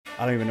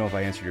I don't even know if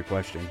I answered your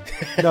question.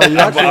 No, you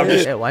actually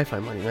Yeah, Wi-Fi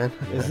money, man.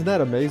 Isn't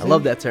that amazing? I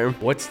love that term.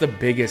 What's the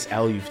biggest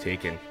L you've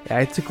taken? Yeah,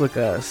 I took like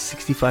a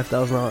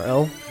 $65,000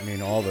 L. I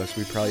mean, all of us,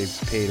 we probably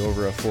paid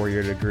over a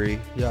 4-year degree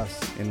Yes.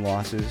 in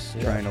losses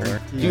trying to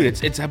learn.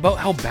 Dude, it's about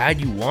how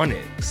bad you want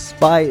it.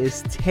 Spy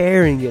is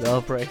tearing it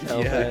up right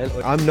now, man.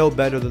 I'm no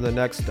better than the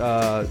next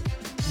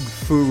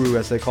Furu,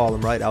 as they call him,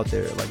 right out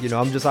there. Like,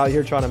 I'm just out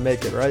here trying to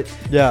make it, right?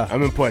 Yeah.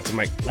 I'm in puts. I'm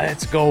like,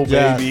 let's go,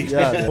 Yeah, baby.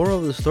 yeah. Moral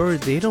of the story,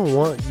 they don't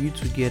want you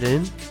to get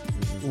in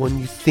when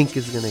you think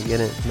it's going to get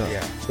in. No.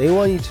 Yeah. They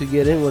want you to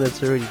get in when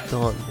it's already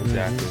done.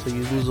 Exactly. So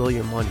you lose all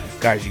your money.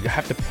 Guys, you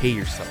have to pay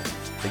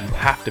yourself. Like, you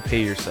have to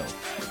pay yourself.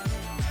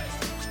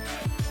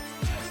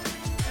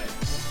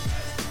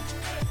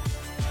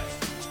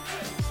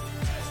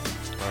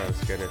 All right,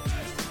 let's get it.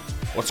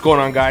 What's going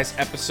on, guys?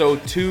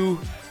 Episode 2.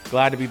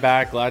 Glad to be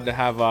back. Glad to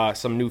have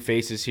some new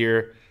faces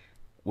here.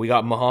 We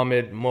got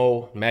Mohammed,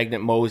 Mo,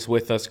 Magnet Mo is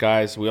with us,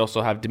 guys. We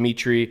also have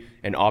Dimitri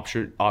and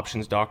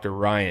Options Dr.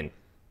 Ryan.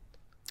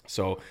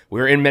 So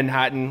we're in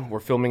Manhattan. We're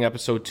filming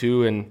episode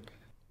 2, and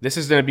this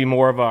is going to be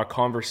more of a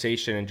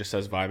conversation and just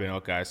us vibing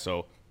out, guys.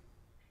 So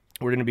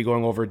we're going to be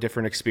going over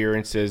different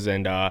experiences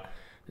and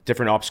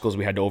different obstacles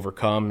we had to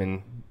overcome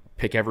and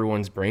pick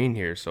everyone's brain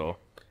here. So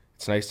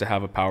it's nice to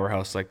have a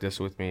powerhouse like this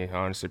with me. I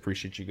honestly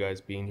appreciate you guys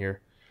being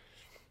here.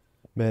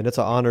 Man, it's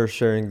an honor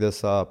sharing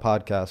this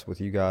podcast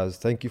with you guys.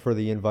 Thank you for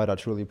the invite. I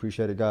truly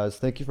appreciate it, guys.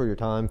 Thank you for your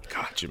time.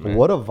 Gotcha, man.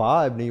 What a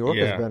vibe New York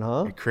has been,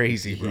 huh?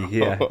 Crazy, bro.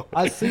 Yeah.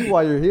 I see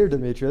why you're here,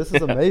 Dimitri. This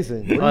is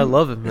amazing. I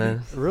love it,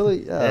 man.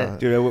 Really? Yeah.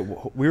 Dude,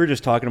 we were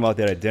just talking about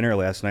that at dinner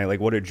last night.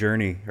 Like, what a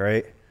journey,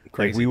 right?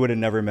 Crazy. Like, we would have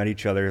never met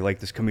each other. Like,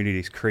 this community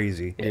is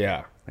crazy.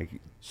 Yeah. Like,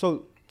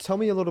 So tell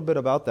me a little bit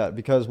about that,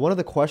 because one of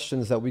the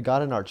questions that we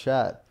got in our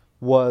chat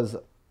was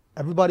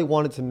everybody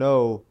wanted to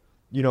know,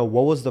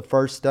 what was the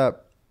first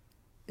step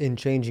in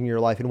changing your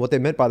life? And what they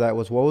meant by that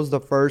was, what was the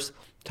first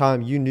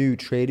time you knew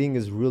trading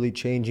is really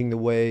changing the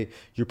way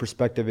your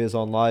perspective is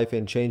on life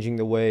and changing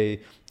the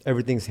way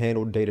everything's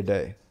handled day to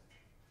day?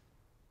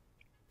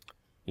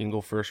 You can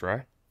go first,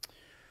 right?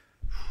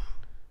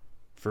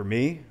 for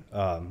me,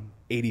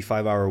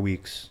 85-hour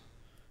weeks.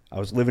 I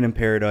was living in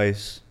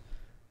paradise,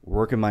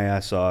 working my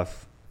ass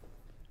off,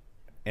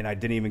 and I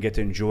didn't even get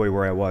to enjoy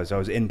where I was. I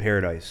was in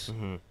paradise.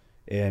 Mm-hmm.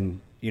 And,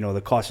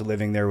 the cost of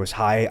living there was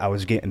high. I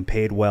was getting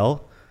paid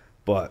well,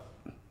 but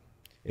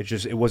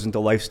it wasn't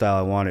the lifestyle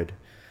I wanted.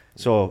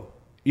 So,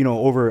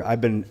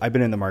 I've been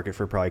in the market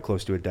for probably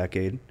close to a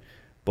decade,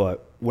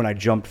 but when I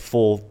jumped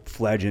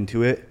full-fledged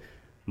into it,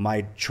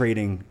 my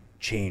trading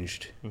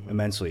changed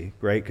immensely,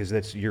 right?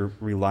 Because you're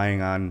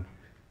relying on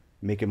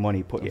making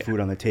money, putting food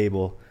on the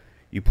table.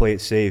 You play it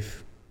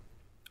safe.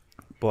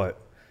 But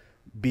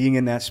being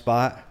in that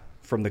spot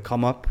from the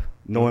come up,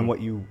 knowing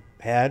what you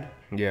had,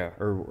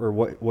 or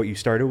what you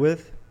started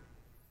with,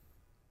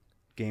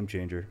 game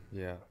changer.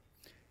 Yeah.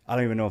 I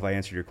don't even know if I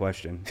answered your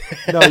question.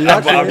 No, you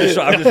actually I'm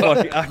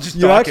just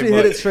you talking, actually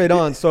hit it straight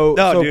on. So,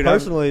 dude,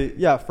 personally,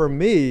 for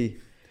me,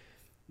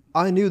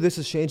 I knew this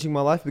is changing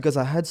my life because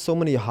I had so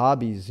many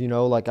hobbies,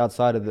 like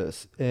outside of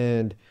this.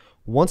 And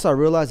once I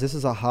realized this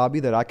is a hobby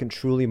that I can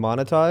truly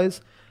monetize,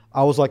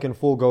 I was like in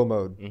full go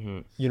mode.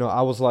 Mm-hmm.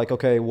 I was like,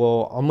 okay,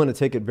 well, I'm going to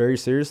take it very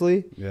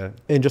seriously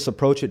and just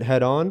approach it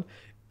head on.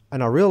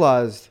 And I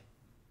realized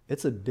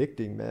it's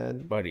addicting,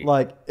 man. Buddy.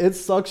 Like, it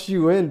sucks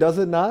you in, does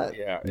it not?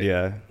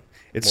 Yeah.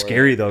 It's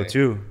scary though,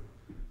 too.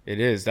 It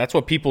is. That's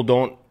what people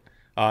don't,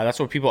 that's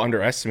what people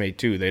underestimate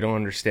too. They don't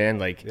understand,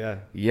 like,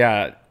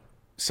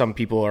 some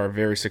people are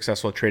very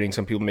successful at trading.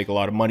 Some people make a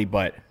lot of money,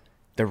 but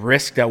the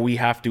risk that we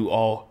have to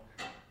all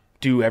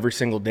do every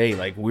single day,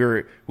 like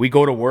we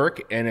go to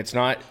work and it's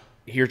not,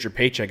 here's your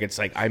paycheck. It's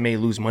like, I may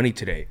lose money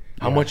today.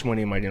 How much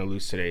money am I going to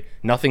lose today?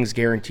 Nothing's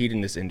guaranteed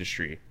in this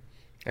industry,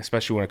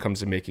 especially when it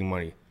comes to making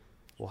money.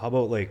 Well, how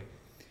about like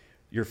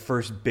your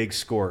first big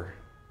score,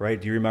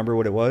 right? Do you remember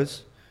what it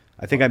was?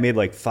 I think I made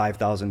like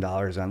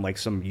 $5,000 on like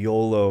some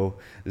YOLO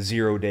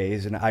 0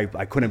 days, and I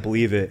couldn't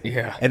believe it.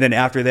 Yeah. And then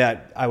after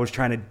that, I was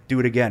trying to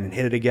do it again and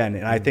hit it again,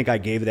 and I think I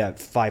gave that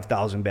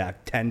 5,000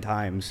 back 10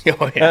 times.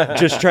 Oh yeah.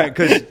 Just trying,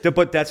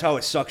 but that's how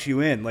it sucks you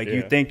in. Like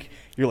you think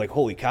you're like,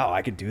 holy cow,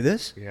 I could do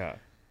this. Yeah.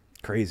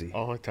 Crazy.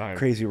 All the time.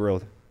 Crazy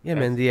world. Yeah,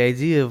 man, the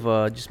idea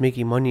of just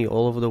making money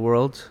all over the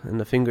world and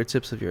the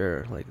fingertips of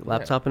your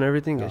laptop and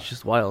everything is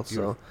just wild.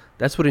 So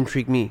that's what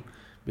intrigued me,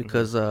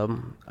 because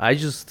I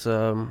just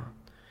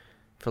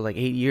for like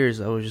 8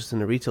 years I was just in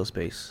the retail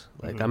space.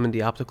 Like I'm in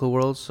the optical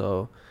world,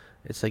 so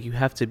it's like you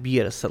have to be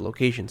at a set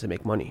location to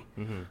make money.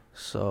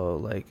 So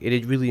like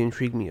it really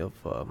intrigued me of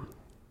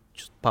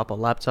just pop a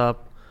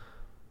laptop,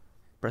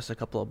 press a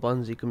couple of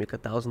buttons, you can make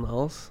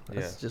 $1,000.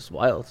 That's just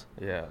wild.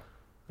 Yeah.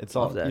 It's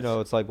all, Love that.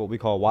 it's like what we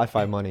call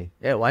Wi-Fi money.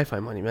 Yeah,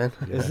 Wi-Fi money, man.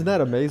 Isn't that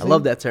amazing? I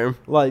love that term.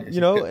 Like,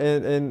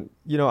 and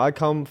I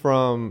come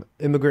from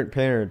immigrant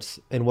parents,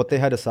 and what they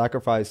had to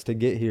sacrifice to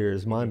get here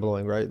is mind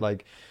blowing, right?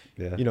 Like,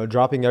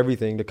 dropping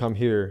everything to come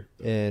here.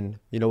 And,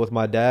 with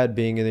my dad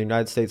being in the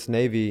United States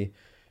Navy,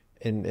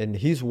 and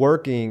he's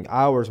working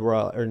hours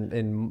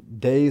in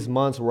days,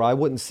 months where I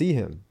wouldn't see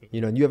him.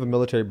 and you have a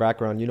military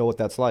background, you know what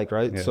that's like,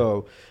 right? Yeah.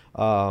 So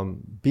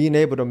being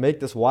able to make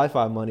this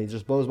Wi-Fi money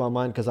just blows my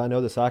mind because I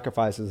know the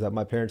sacrifices that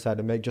my parents had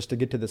to make just to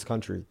get to this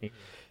country.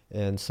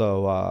 And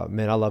so,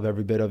 man, I love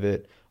every bit of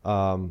it.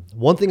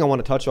 One thing I want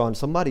to touch on,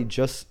 somebody it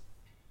just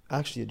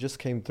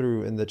came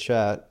through in the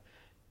chat.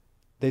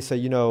 They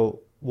say,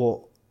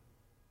 well,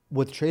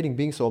 with trading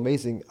being so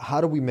amazing,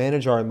 how do we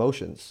manage our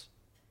emotions?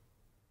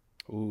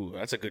 Ooh,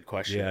 that's a good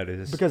question. Yeah, it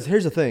is. Because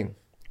here's the thing.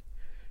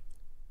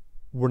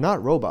 We're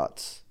not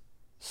robots.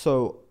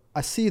 So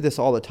I see this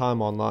all the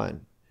time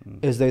online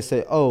is they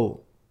say,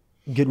 oh,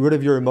 get rid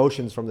of your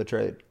emotions from the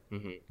trade.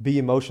 Be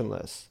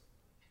emotionless.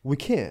 We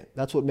can't.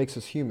 That's what makes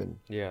us human.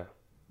 Yeah.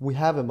 We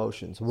have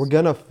emotions. We're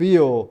going to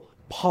feel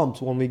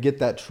pumped when we get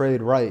that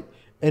trade right.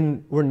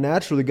 And we're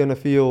naturally going to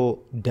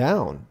feel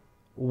down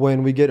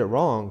when we get it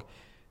wrong.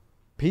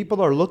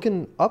 People are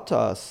looking up to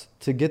us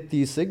to get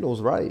these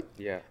signals right.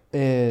 Yeah.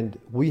 And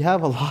we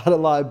have a lot of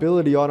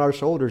liability on our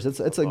shoulders. It's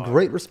a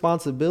great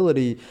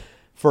responsibility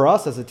for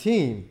us as a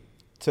team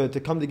to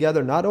come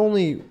together. Not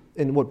only,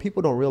 and what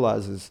people don't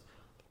realize is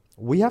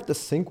we have to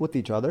sync with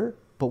each other,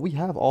 but we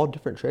have all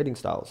different trading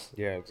styles.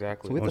 Yeah,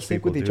 exactly. So we have Most to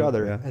sync people with each do,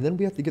 other, yeah. and then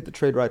we have to get the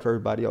trade right for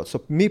everybody else.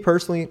 So me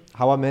personally,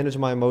 how I manage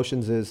my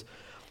emotions is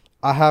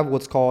I have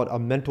what's called a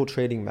mental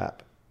trading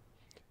map.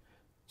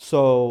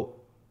 So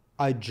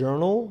I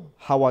journal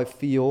how I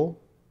feel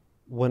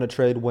when a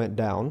trade went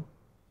down,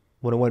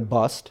 when it went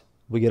bust.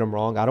 We get them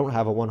wrong. I don't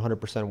have a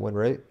 100% win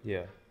rate.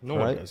 Yeah. No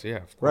one Right? does. Yeah,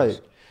 of course.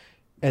 Right.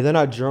 And then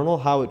I journal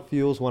how it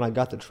feels when I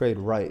got the trade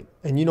right.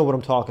 And you know what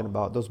I'm talking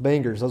about. Those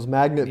bangers, those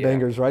magnet Yeah.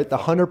 bangers, right? The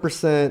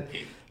 100%,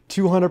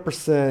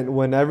 200%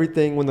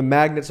 when the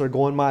magnets are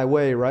going my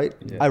way, right?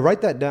 Yeah. I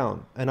write that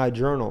down and I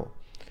journal.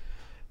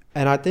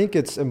 And I think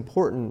it's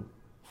important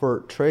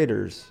for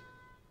traders,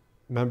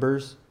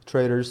 members,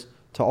 traders,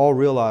 to all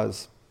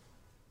realize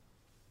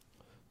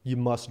you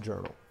must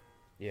journal.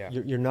 Yeah.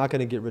 You're not going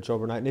to get rich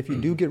overnight. And if you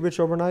do get rich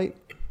overnight,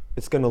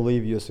 it's going to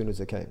leave you as soon as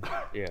it came.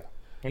 Yeah.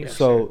 100%.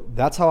 So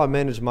that's how I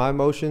manage my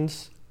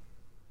emotions.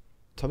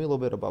 Tell me a little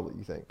bit about what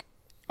you think.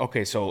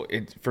 Okay, so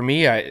for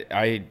me,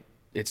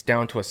 it's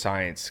down to a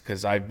science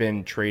because I've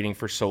been trading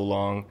for so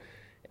long,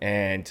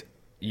 and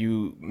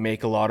you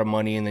make a lot of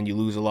money and then you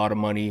lose a lot of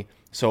money.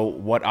 So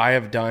what I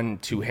have done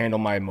to handle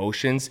my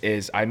emotions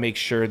is I make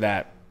sure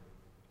that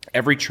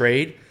every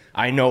trade,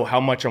 I know how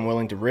much I'm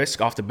willing to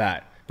risk off the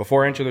bat.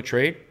 Before I enter the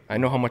trade, I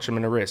know how much I'm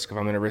going to risk. If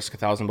I'm going to risk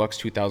 $1,000,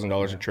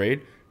 $2,000 a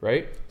trade,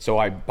 right? So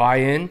I buy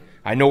in,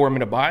 I know where I'm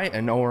going to buy,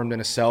 I know where I'm going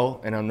to sell,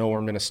 and I know where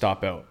I'm going to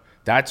stop out.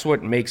 That's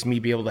what makes me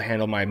be able to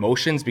handle my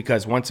emotions,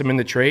 because once I'm in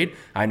the trade,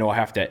 I know I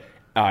have to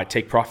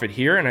take profit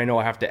here, and I know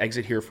I have to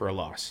exit here for a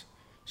loss.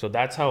 So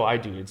that's how I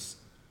do it.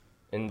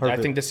 And Perfect.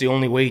 I think that's the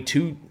only way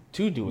to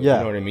do it. Yeah. You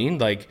know what I mean?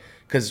 Like,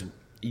 because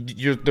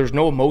there's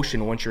no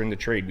emotion once you're in the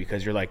trade,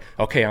 because you're like,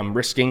 okay, I'm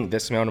risking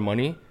this amount of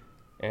money,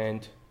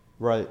 and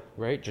Right.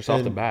 just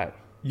off the And bat.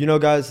 You know,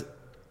 guys,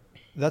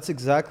 that's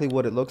exactly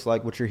what it looks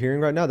like. What you're hearing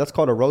right now, that's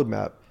called a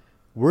roadmap.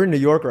 We're in New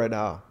York right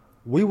now.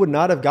 We would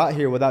not have got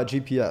here without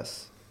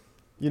GPS.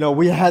 You know,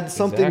 we had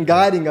something Exactly.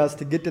 guiding us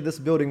to get to this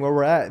building where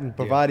we're at and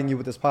providing you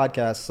with this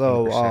podcast.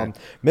 So 100%.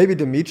 maybe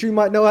Dimitri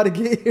might know how to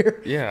get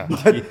here. Yeah.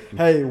 But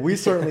hey, we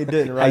certainly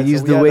didn't, right? I So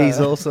used we the had Waze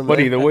a- also.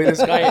 Buddy, man. the way this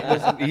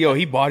guy,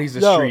 he bodies the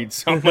Yo.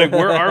 streets. I'm like,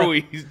 where are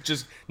we? He's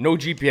just no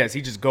GPS.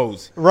 He just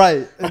goes.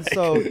 Right. And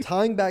so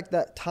tying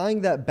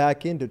that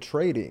back into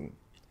trading,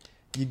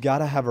 you got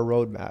to have a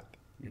roadmap.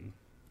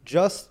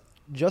 Just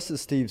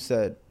as Steve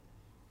said,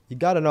 you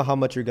got to know how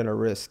much you're going to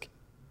risk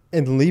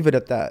and leave it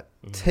at that.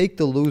 Take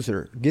the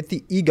loser, get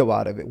the ego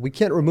out of it. We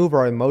can't remove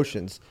our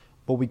emotions,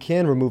 but we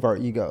can remove our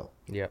ego.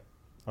 Yeah.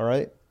 All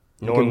right?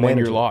 We Knowing can when manage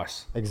you're it.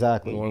 lost.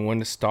 Exactly. Knowing when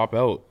to stop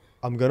out.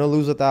 I'm going to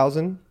lose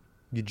 1,000.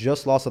 You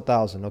just lost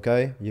 1,000,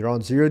 okay? You're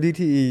on 0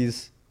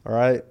 DTEs, all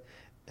right?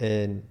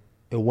 And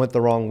it went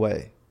the wrong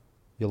way.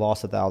 You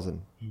lost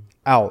 1,000.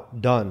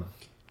 Out, done.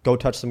 Go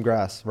touch some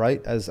grass,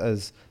 right?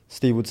 As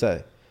Steve would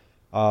say.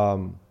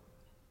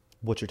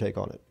 What's your take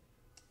on it?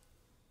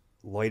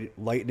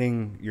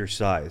 Lightening your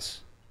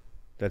size.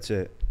 That's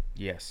it.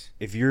 Yes.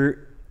 If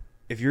you're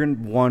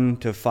in 1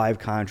 to 5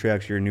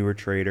 contracts, you're a newer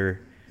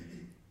trader,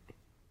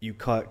 you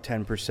cut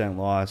 10%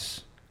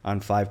 loss on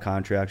 5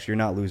 contracts, you're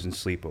not losing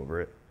sleep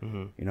over it.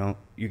 Mm-hmm. You know,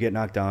 you get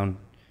knocked down,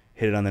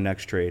 hit it on the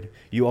next trade.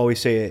 You always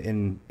say it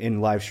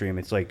in live stream,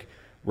 it's like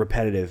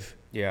repetitive.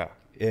 Yeah.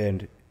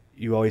 And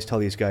you always tell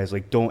these guys,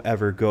 like, don't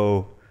ever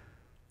go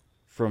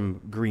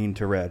from green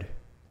to red,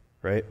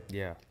 right?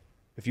 Yeah.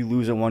 If you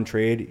lose in one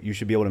trade, you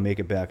should be able to make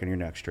it back in your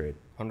next trade.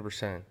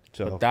 100%.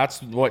 So- But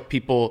that's what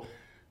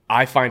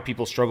I find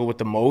people struggle with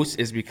the most,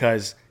 is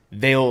because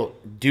they'll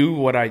do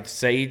what I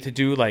say to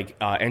do, like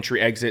entry,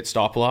 exit,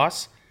 stop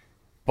loss.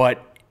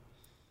 But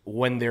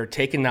when they're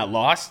taking that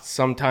loss,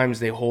 sometimes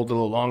they hold a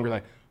little longer,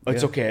 like, oh,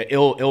 it's okay,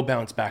 it'll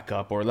bounce back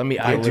up, or let me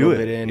add a do little it,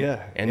 bit in.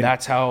 yeah. And Yeah.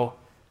 that's how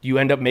you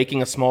end up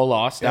making a small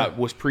loss that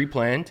was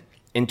pre-planned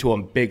into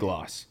a big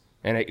loss.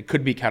 And it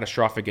could be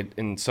catastrophic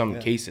in some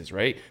cases,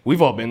 right?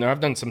 We've all been there. I've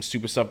done some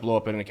stupid stuff blow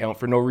up in an account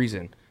for no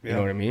reason. You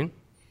know what I mean?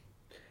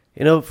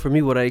 You know, for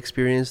me, what I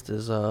experienced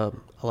is a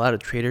lot of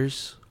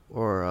traders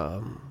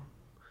or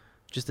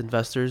just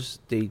investors,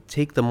 they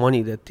take the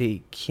money that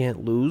they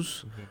can't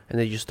lose and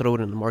they just throw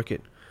it in the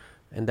market.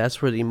 And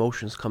that's where the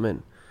emotions come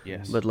in.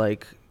 Yes. But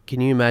like,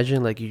 can you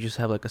imagine like you just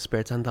have like a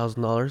spare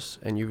 $10,000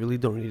 and you really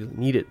don't really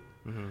need it?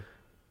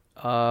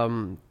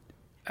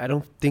 I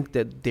don't think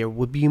that there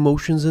would be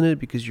emotions in it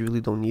because you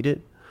really don't need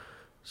it.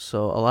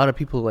 So a lot of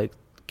people like,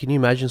 can you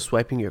imagine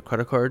swiping your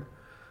credit card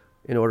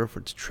in order for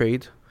it to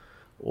trade?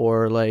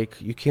 Or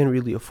like you can't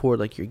really afford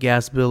like your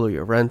gas bill or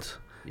your rent,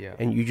 Yeah.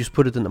 and you just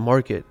put it in the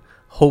market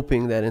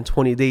hoping that in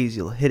 20 days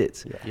you'll hit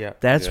it. Yeah.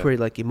 That's Yeah. where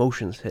like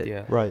emotions hit.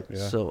 Yeah. Right. Yeah.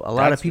 So a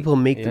lot That's- of people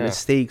make the yeah.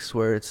 mistakes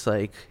where it's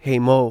like, hey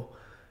Mo,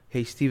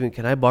 hey Steven,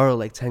 can I borrow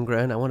like 10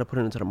 grand? I want to put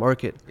it into the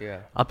market. Yeah.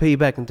 I'll pay you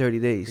back in 30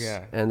 days.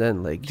 Yeah. And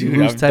then like Dude,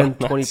 you lose I've 10, done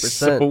that 20%.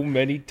 so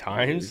many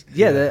times.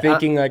 Yeah,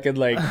 thinking I could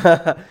like,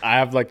 I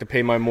have like to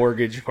pay my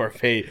mortgage or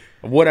pay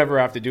whatever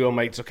I have to do. I'm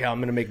like, it's okay.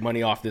 I'm gonna make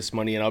money off this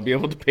money, and I'll be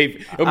able to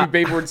pay. It'll be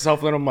paid for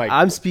itself. And I'm like,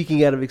 I'm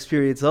speaking out of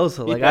experience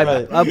also. Like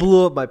Yeah. I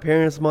blew up my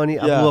parents' money.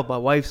 I Yeah. blew up my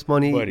wife's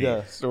money. buddy,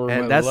 Yeah. story of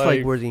my And that's like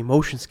life. where the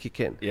emotions kick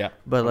in. Yeah.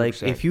 But like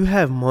 100%. if you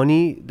have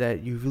money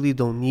that you really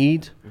don't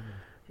need,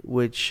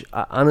 which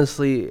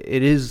honestly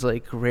it is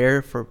like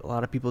rare for a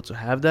lot of people to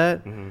have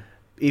that.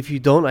 If you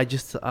don't,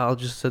 I'll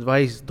just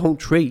advise don't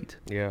trade.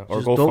 Yeah, or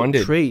Just go don't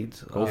funded. trade.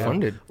 Go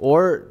funded.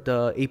 Or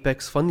the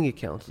Apex funding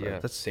account. Like, Yeah,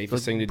 that's safest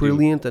like, thing to do.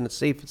 brilliant and it's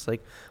safe. It's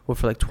like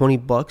for like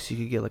 $20 you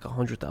could get like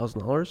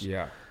 $100,000.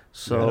 Yeah.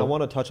 So And I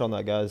want to touch on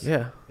that, guys.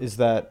 yeah. Is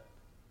that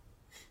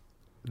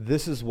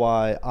this is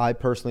why I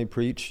personally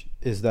preach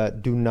is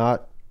that do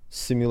not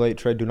simulate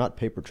trade, do not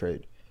paper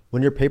trade.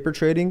 When you're paper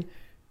trading,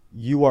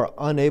 you are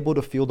unable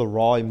to feel the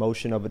raw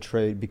emotion of a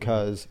trade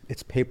because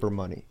it's paper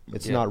money.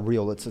 It's Yeah. not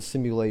real. It's a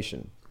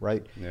simulation,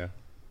 right? Yeah.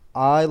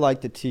 I like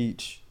to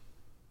teach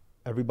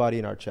everybody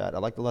in our chat. I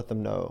like to let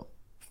them know,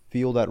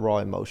 feel that raw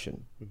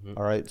emotion.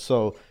 All right.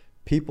 So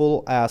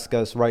people ask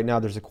us right now,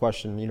 there's a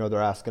question,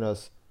 they're asking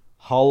us,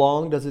 how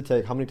long does it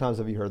take? How many times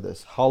have you heard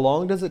this? How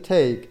long does it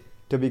take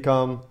to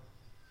become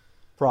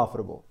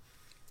profitable?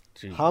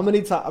 Jeez. How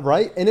many times,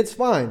 right? And it's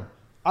fine.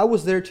 I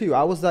was there too.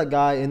 I was that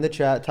guy in the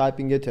chat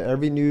typing it to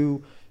every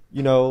new,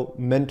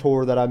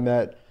 mentor that I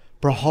met.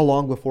 Bro, how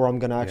long before I'm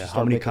going to actually Yeah. start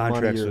How many making money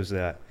contracts here? was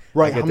that?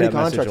 Right. I get How many that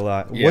message contracts? a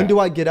lot. Yeah. When do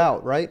I get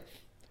out? Right.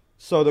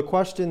 So the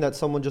question that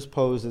someone just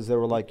posed is they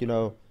were like,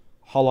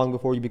 how long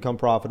before you become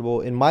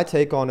profitable? And my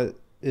take on it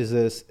is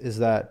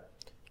that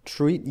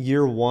treat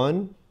year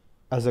one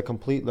as a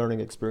complete learning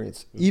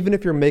experience. Even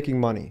if you're making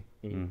money,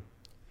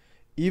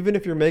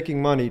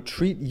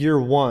 treat year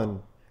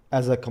one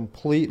as a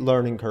complete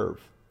learning curve.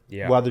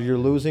 Yeah. Whether you're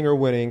losing or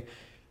winning,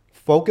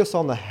 focus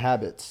on the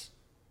habits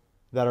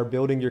that are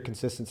building your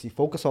consistency.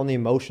 Focus on the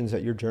emotions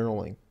that you're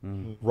journaling.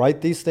 Write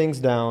these things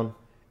down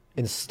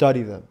and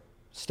study them.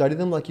 Study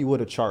them like you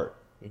would a chart.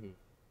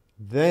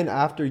 Then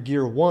after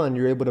year one,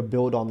 you're able to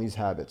build on these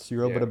habits.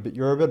 You're able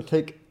to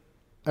take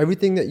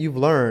everything that you've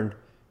learned,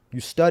 you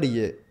study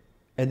it,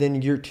 and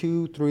then year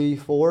 2, 3,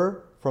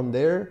 4, from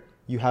there,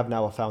 you have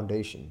now a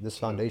foundation. This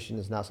foundation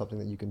is now something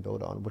that you can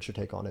build on. What's your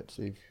take on it,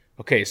 Steve?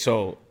 Okay,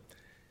 so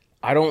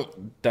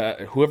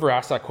whoever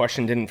asked that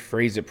question didn't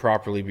phrase it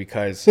properly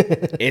because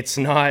it's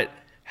not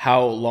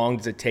how long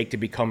does it take to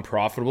become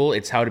profitable,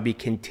 it's how to be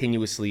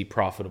continuously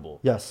profitable.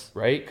 Yes.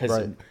 Right? Because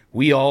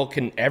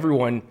Right.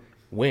 everyone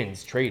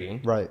wins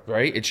trading. Right.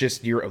 Right? It's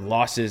just your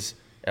losses,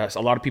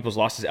 a lot of people's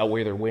losses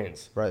outweigh their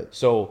wins. Right.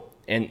 So,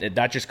 and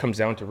that just comes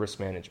down to risk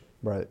management.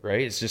 Right.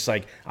 Right? It's just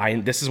like,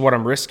 this is what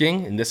I'm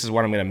risking, and this is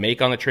what I'm going to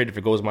make on the trade if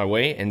it goes my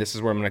way, and this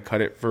is where I'm going to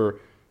cut it for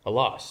a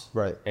loss.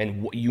 Right.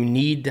 And you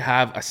need to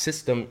have a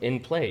system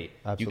in play.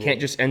 Absolutely. You can't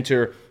just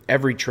enter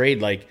every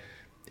trade like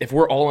if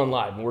we're all on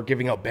live and we're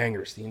giving out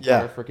bangers the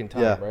entire freaking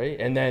time, Yeah. right?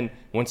 And then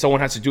when someone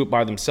has to do it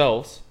by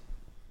themselves,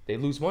 they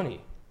lose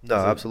money. No,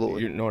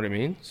 absolutely. You know what I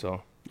mean?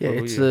 So Yeah,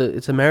 what it's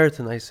about a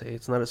marathon, I say.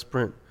 It's not a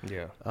sprint.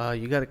 you? Yeah.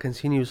 You got to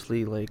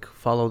continuously like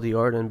follow the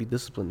art and be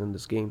disciplined in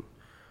this game.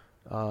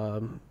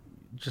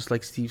 Just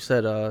like Steve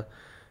said,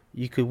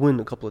 you could win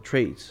a couple of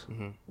trades,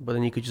 but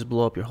then you could just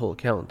blow up your whole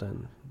account,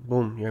 and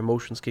boom, your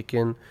emotions kick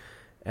in,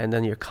 and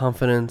then your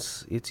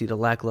confidence, it's either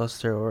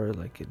lackluster or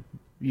like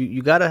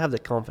you got to have the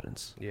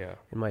confidence, Yeah.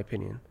 in my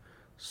opinion.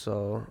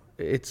 So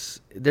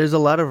there's a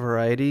lot of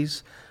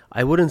varieties.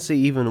 I wouldn't say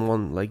even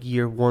one like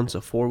year 1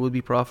 to 4 would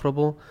be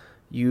profitable.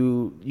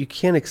 You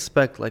can't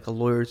expect like a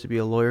lawyer to be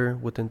a lawyer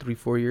within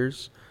 3-4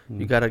 years.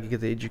 You gotta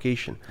get the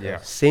education. Yeah.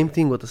 Same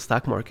thing with the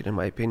stock market, in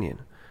my opinion.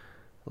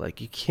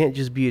 Like you can't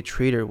just be a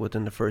trader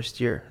within the first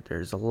year.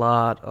 There's a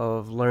lot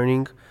of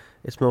learning.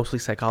 It's mostly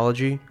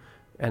psychology,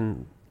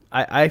 and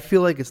I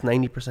feel like it's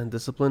 90%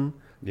 discipline,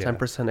 Yeah.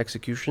 10%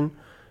 execution.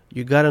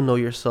 You gotta know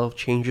yourself,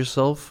 change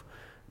yourself,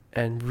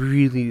 and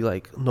really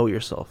like know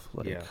yourself.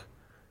 Like, Yeah.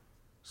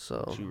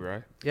 So You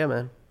right? yeah,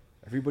 man.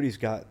 Everybody's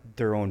got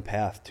their own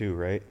path too,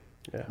 right?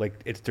 Yeah. Like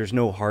there's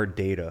no hard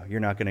data. You're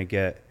not gonna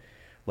get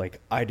like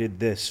I did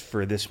this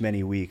for this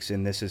many weeks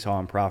and this is how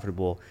I'm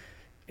profitable.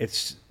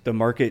 It's the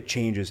market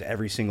changes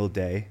every single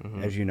day,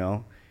 as you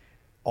know.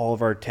 all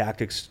of our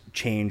tactics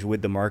change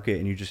with the market,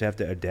 and you just have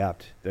to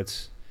adapt.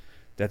 That's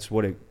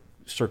what it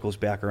circles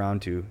back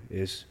around to,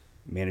 is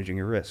managing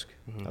your risk.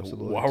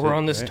 Absolutely. While we're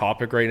on this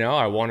topic right now,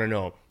 I want to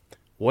know,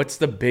 what's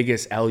the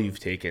biggest L you've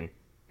taken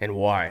and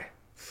why?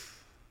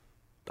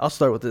 I'll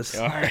start with this.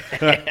 All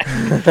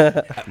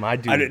right. My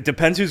dude. It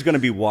depends who's going to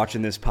be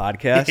watching this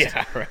podcast.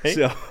 Yeah, right.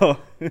 So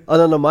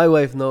Oh no, my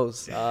wife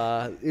knows.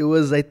 It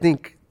was, I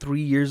think,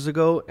 3 years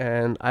ago,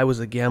 and I was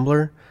a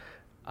gambler.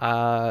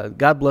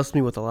 God blessed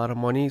me with a lot of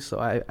money, so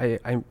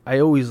I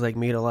always like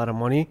made a lot of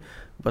money,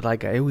 but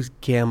like I always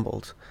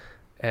gambled.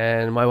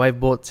 And my wife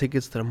bought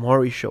tickets to the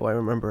Maury show, I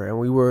remember, and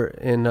we were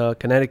in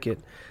Connecticut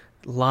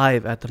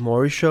live at the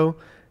Maury show.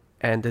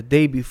 And the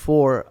day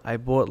before, I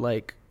bought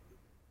like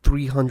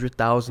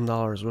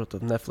 $300,000 worth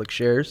of Netflix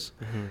shares,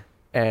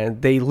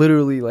 and they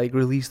literally like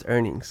released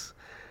earnings,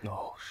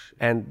 Oh, shit.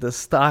 and the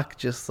stock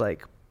just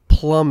like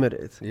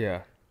plummeted.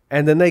 Yeah.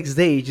 And the next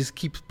day, it just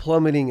keeps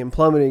plummeting and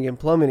plummeting and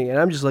plummeting. And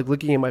I'm just like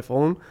looking at my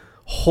phone,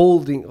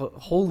 holding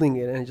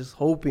it, and just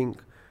hoping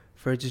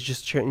for it to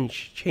just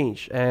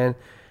change. And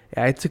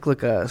yeah, I took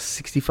like a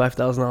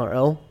 $65,000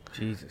 L,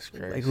 Jesus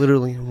Christ. like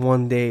literally in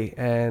one day,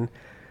 and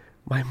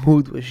my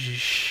mood was just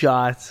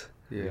shot.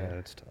 yeah,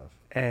 that's tough.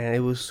 And it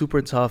was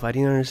super tough. I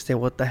didn't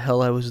understand what the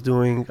hell I was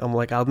doing. I'm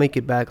like, I'll make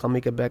it back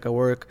at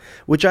work,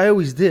 which I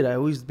always did. I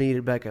always made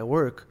it back at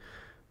work.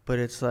 But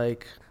it's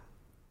like,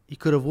 you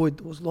could avoid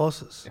those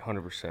losses.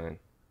 100%.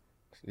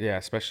 Yeah,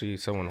 especially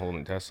someone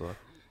holding Tesla.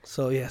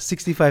 So yeah,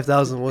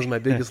 65,000 was my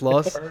biggest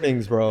loss.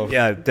 Earnings, bro.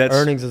 Yeah, that's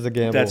Earnings is a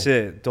gamble. That's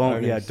it. Don't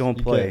Earnings. don't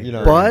You play. can't, you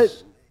know.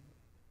 But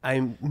I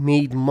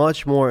made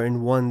much more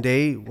in one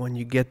day when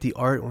you get the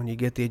art, when you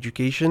get the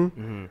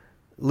education.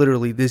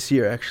 Literally this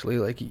year, actually.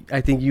 Like, I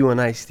think you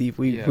and I, Steve,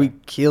 we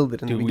killed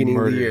it in Dude, the we beginning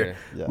of the murdered year. it.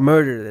 Yeah.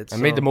 Murdered it. I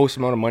made so- the most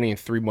amount of money in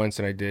 3 months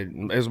than I did.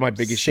 It was my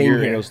biggest Same year,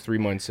 and here. it was 3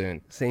 months in.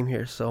 Same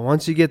here. So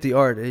once you get the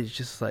art, it's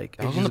just like,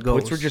 I it was on just the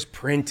puts goes. were just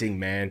printing,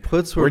 man.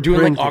 Puts we're were doing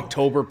printing. like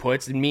October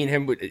puts, and me and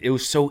him, it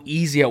was so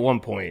easy at one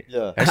point.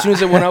 Yeah. As soon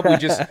as it went up, me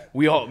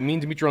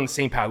and Dimitri were on the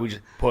same path. We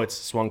just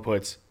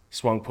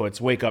swung puts,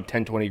 wake up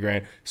 10, 20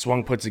 grand,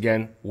 swung puts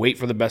again, wait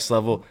for the best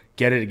level,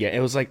 get it again. It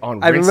was like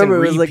on I rinse remember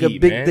and it was like a repeat,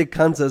 big man. dick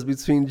contest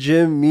between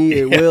Jim, me,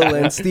 and Will,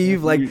 and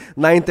Steve. Like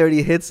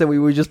 9:30 hits, and we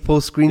would just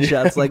post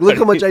screenshots. Like, look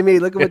how much I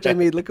made. Look how much I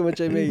made. Look how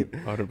much I made.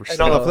 100%.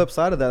 And on the flip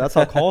side of that, that's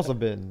how calls have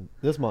been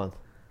this month.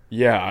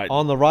 Yeah.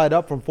 On the ride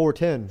up from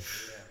 410.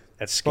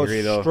 That's So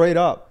scary though. straight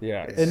up.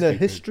 Yeah, it's In the stupid.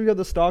 history of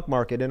the stock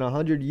market, in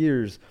 100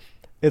 years,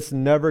 it's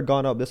never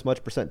gone up this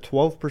much percent.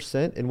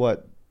 12% in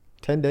what,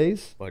 10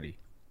 days? Buddy.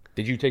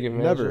 Did you take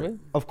advantage of Never. it?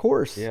 Of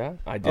course. Yeah,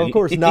 I did. Of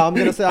course. No, I'm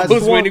going to say I I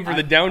was swung- waiting for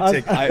the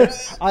downtick.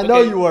 I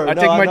know you were. I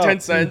No, take my know. 10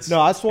 cents.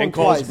 No, I swung and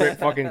calls twice.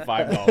 fucking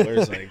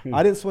 $5. Like,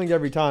 I didn't swing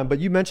every time, but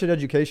you mentioned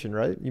education,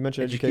 right? You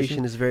mentioned education.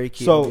 Education is very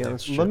key. So to be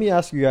honest with let you. me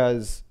ask you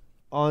guys,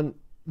 on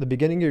the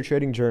beginning of your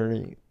trading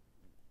journey,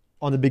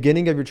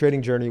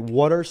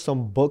 what are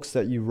some books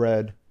that you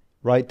read,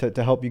 right,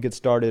 to help you get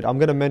started? I'm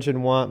going to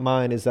mention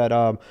mine is that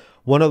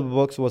one of the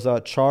books was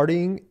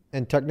Charting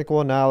and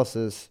Technical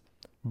Analysis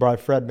by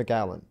Fred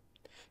McAllen.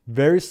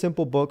 Very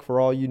simple book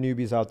for all you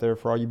newbies out there,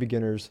 for all you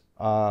beginners.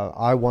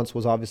 I once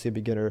was obviously a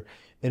beginner,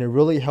 and it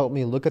really helped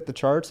me look at the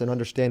charts and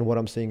understand what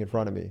I'm seeing in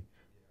front of me.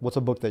 What's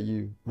a book that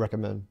you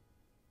recommend?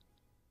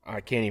 I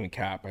can't even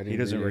cap. I didn't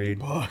doesn't read any read.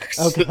 books.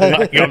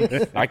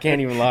 Okay. I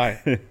can't even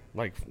lie.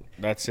 Like,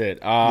 that's it.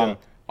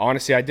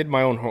 Honestly, I did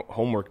my own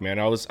homework, man.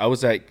 I was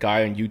that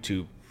guy on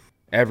YouTube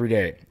every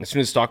day. As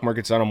soon as the stock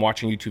market's on, I'm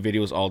watching YouTube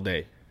videos all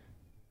day.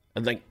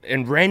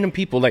 And random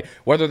people, like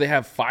whether they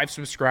have 5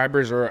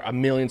 subscribers or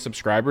 1 million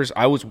subscribers,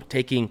 I was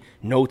taking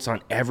notes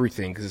on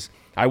everything because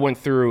I went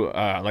through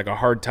like a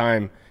hard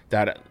time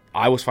that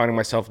I was finding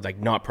myself like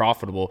not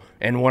profitable.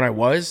 And when I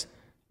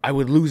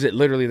would lose it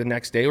literally the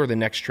next day or the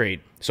next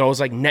trade. So I was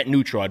like net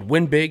neutral. I'd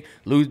win big,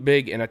 lose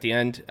big, and at the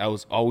end, I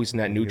was always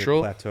net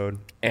neutral. Plateaued.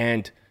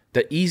 And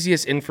the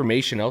easiest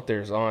information out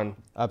there is on,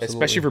 Absolutely.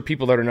 especially for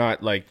people that are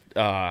not like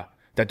that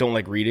don't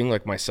like reading,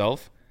 like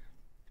myself.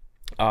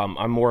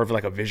 I'm more of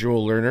like a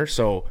visual learner,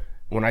 so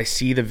when I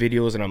see the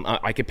videos and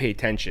I can pay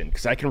attention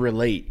because I can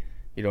relate.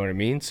 You know what I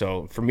mean?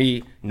 So for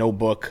me, no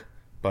book,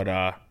 but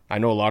I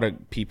know a lot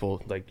of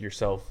people like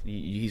yourself.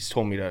 He's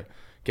told me to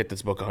get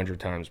this book 100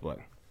 times, but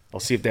I'll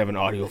see if they have an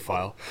audio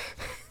file.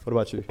 What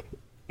about you?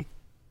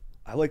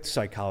 I like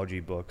psychology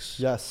books.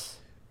 Yes.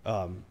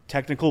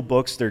 Technical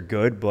books, they're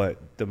good, but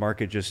the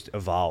market just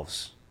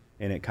evolves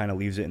and it kind of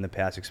leaves it in the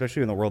past,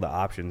 especially in the world of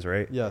options,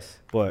 right? Yes.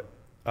 But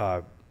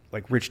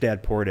like Rich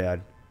Dad, Poor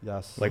Dad,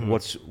 Yes. like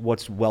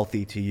what's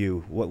wealthy to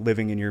you? What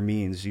living in your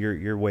means,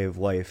 your way of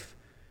life.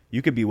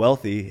 You could be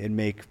wealthy and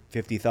make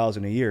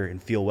 $50,000 a year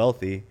and feel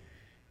wealthy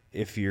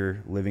if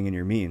you're living in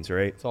your means,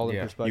 right? It's all in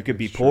Yeah. perspective. You could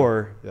be It's true.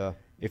 poor Yeah.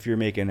 if you're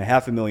making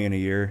 $500,000 a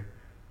year,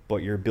 but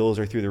your bills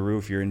are through the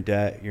roof, you're in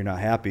debt, you're not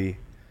happy.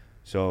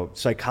 So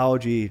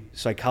psychology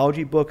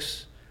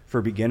books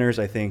for beginners,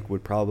 I think,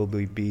 would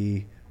probably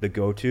be the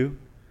go-to.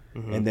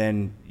 and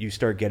then you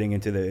start getting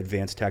into the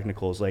advanced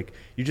technicals. Like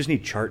you just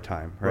need chart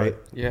time, right?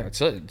 Yeah,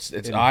 it's eyes.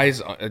 It's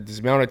the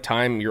amount of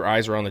time your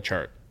eyes are on the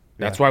chart.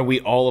 That's why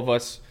all of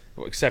us,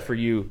 except for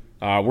you,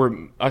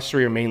 us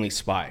three are mainly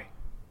SPY,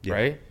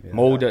 right? Yeah.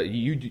 Mo,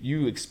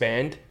 you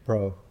expand.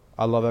 Bro,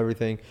 I love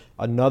everything.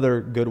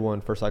 Another good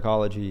one for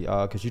psychology,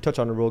 because you touch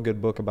on a real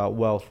good book about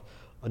wealth.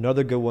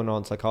 Another good one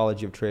on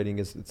psychology of trading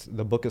is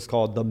the book is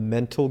called The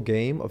Mental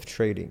Game of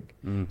Trading.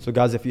 So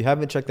guys, if you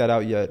haven't checked that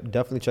out yet,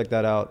 definitely check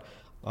that out.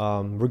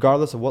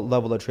 Regardless of what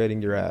level of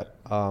trading you're at,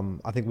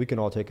 I think we can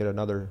all make it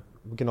another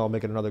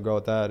go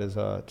at that, is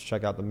to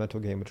check out The Mental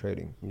Game of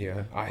Trading.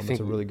 Yeah, I think it's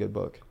a really good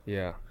book.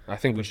 Yeah, I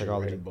think we should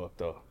psychology. read a book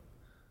though.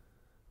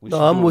 No,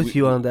 I'm with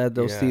you on that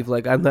though, Steve.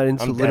 Like I'm not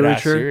into I'm dead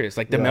ass literature. serious.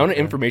 Like the amount of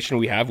information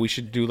we have, we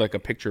should do like a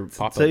picture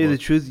pop-up Tell you the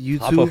book. truth,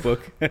 Pop-up YouTube,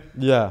 book.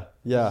 Yeah.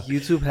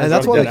 YouTube has. And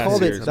that's why they dead call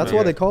serious, it. That's man.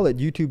 why they call it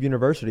YouTube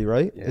University,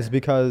 right? Yeah. Is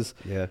because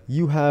Yeah.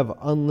 you have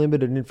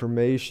unlimited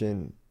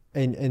information,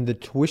 and the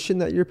tuition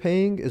that you're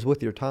paying is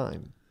with your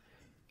time.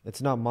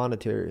 It's not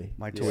monetary.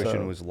 My tuition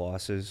So- was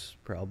losses,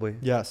 probably.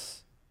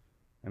 Yes.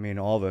 I mean,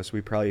 all of us,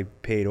 we probably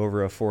paid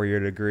over a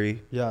 4-year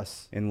degree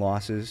Yes. in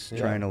losses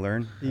trying to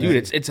learn.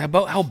 Dude, it's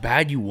about how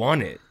bad you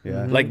want it.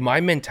 Yeah. Like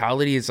my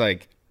mentality is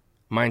like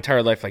my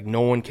entire life, like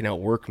no one can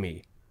outwork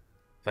me.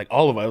 Like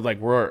all of us, like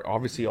we're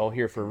obviously all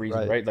here for a reason,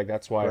 Right. right? Like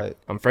that's why Right.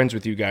 I'm friends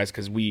with you guys,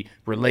 because we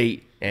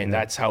relate, and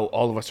that's how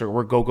all of us are.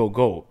 We're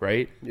go,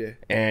 right? Yeah.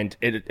 And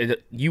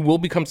you will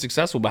become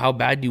successful, but how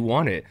bad do you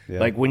want it? Yeah.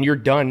 Like when you're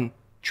done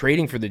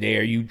trading for the day,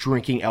 are you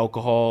drinking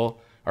alcohol?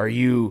 Are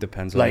you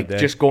Depends on like the day.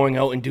 just going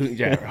out and doing?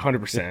 Yeah,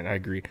 100%. I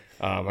agree.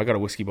 I got a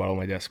whiskey bottle on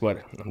my desk, but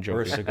I'm Or a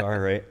joking.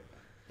 cigar, right?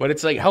 But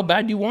it's like, how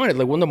bad do you want it?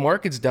 Like when the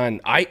market's done,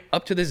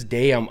 up to this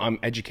day, I'm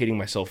educating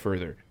myself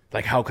further.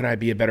 Like, how can I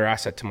be a better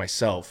asset to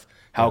myself?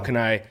 How can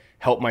I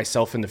help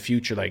myself in the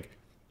future? Like,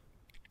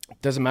 it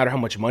doesn't matter how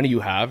much money you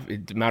have.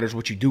 It matters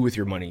what you do with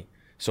your money.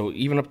 So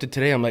even up to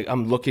today,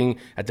 I'm looking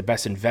at the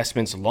best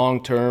investments,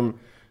 long-term,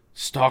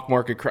 stock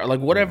market,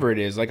 like whatever it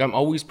is. Like I'm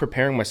always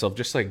preparing myself,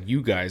 just like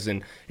you guys.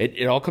 And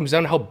it all comes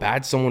down to how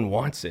bad someone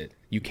wants it.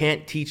 You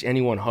can't teach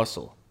anyone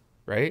hustle,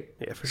 right?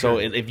 Yeah, for So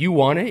sure. if you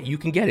want it, you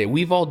can get it.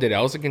 We've all did it.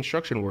 I was a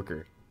construction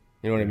worker.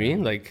 You know what I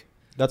mean? Like,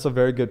 That's a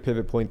very good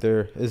pivot point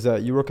there, is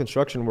that you were a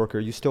construction worker.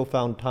 You still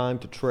found time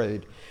to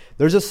trade.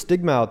 There's a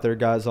stigma out there,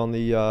 guys, on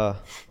the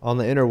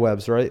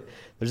interwebs, right?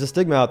 There's a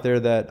stigma out there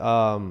that,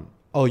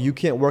 you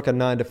can't work a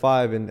 9 to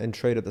 5 and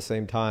trade at the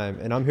same time.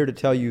 And I'm here to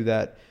tell you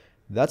that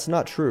that's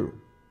not true.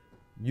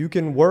 You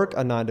can work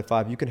a 9 to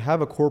 5. You can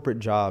have a corporate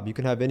job. You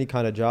can have any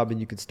kind of job, and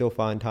you can still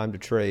find time to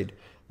trade.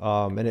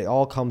 And it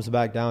all comes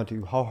back down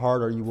to how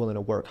hard are you willing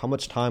to work? How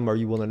much time are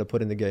you willing to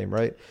put in the game,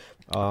 right?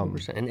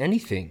 and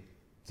anything.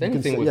 It's You can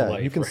anything set- with yeah,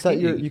 life. you can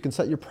right?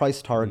 set your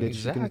price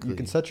targets. You Exactly.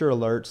 can set your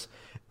alerts,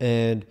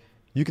 and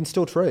you can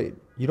still trade.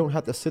 You don't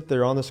have to sit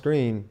there on the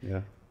screen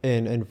Yeah.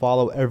 and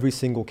follow every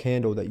single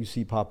candle that you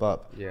see pop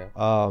up. Yeah.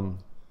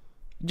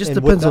 Just and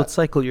with depends that- what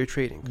cycle you're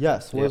trading.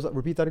 Yes. What was that?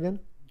 Repeat that again.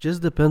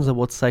 Just depends on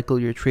what cycle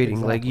you're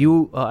trading. Like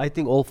Exactly. I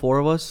think all four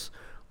of us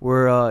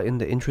were in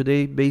the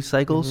intraday based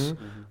cycles,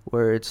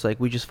 where it's like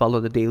we just follow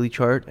the daily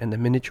chart and the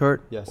minute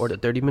chart, Yes. or the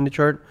 30-minute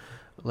chart.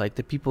 Like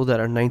the people that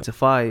are 9 to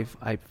 5,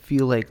 I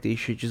feel like they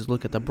should just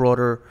look at the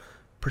broader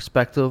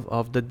perspective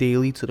of the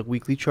daily to the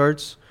weekly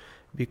charts,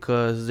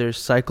 because there's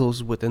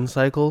cycles within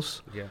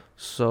cycles. Yeah.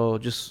 So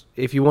just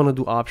if you want to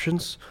do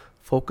options,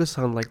 focus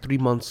on like 3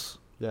 months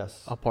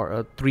Yes.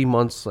 apart, 3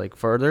 months like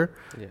further.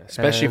 Yeah.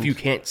 Especially if And- you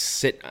can't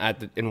sit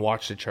and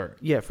watch the chart.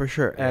 Yeah, for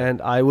sure.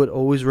 And I would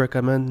always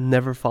recommend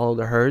never follow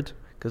the herd,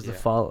 because Yeah.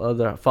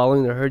 the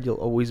following the herd, you'll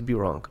always be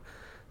wrong.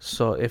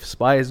 So if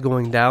SPY is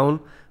going down,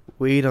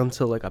 wait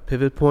until like a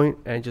pivot point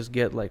and just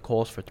get like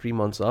calls for 3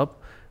 months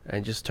up,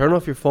 and just turn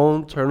off your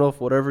phone, turn off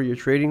whatever you're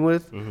trading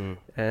with, and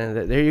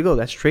there you go.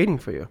 That's trading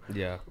for you.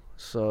 Yeah.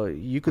 So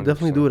you could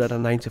definitely do it at a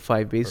 9 to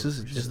 5 basis.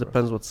 It just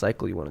depends what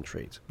cycle you want to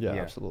trade. Yeah,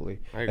 Yeah. absolutely.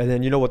 I agree. And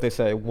then you know what they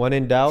say: when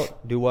in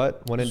doubt, do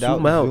what? When in doubt,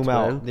 Zoom out, zoom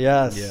out. man.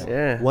 Yes. Yeah.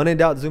 Yeah. When in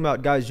doubt, zoom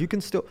out, guys. You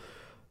can still.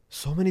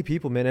 So many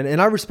people, man,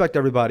 and I respect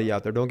everybody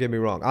out there. Don't get me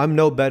wrong. I'm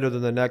no better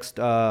than the next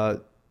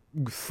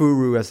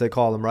furu, as they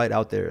call them, right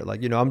out there.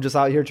 Like, I'm just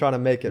out here trying to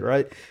make it,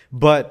 right?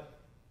 But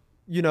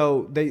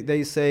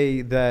they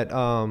say that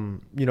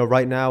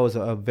right now is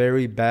a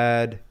very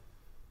bad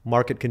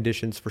market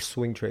conditions for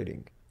swing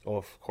trading. Oh,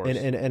 of course.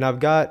 And I've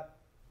got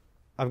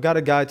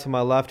a guy to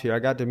my left here. I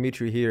got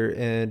Dimitri here,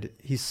 and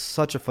he's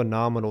such a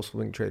phenomenal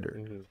swing trader.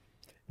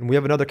 And we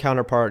have another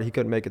counterpart. He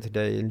couldn't make it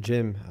today. And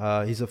Jim,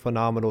 he's a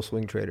phenomenal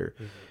swing trader.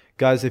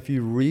 Guys, if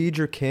you read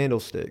your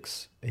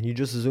candlesticks and you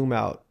just zoom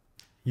out,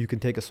 you can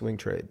take a swing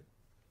trade.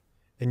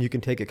 And you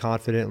can take it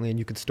confidently, and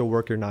you can still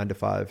work your 9 to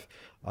 5.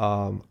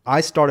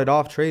 I started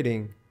off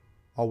trading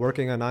while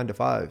working a 9 to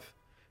 5.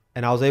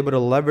 And I was able to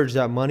leverage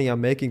that money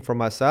I'm making from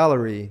my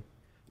salary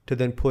to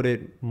then put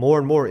it more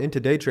and more into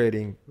day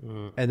trading,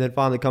 and then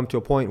finally come to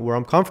a point where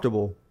I'm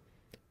comfortable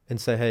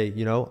and say, hey,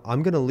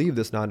 I'm going to leave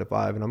this 9 to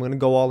 5 and I'm going to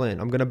go all in.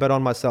 I'm going to bet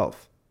on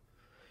myself.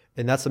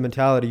 And that's the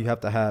mentality you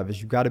have to have,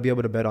 is you got to be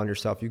able to bet on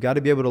yourself. You got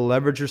to be able to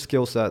leverage your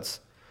skill sets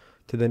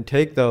to then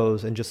take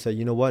those and just say,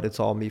 you know what, it's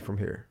all me from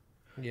here.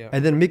 Yeah.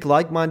 And then meet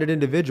like-minded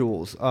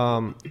individuals.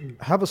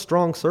 Have a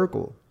strong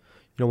circle.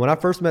 You know, when I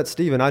first met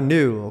Steven, I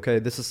knew, okay,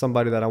 this is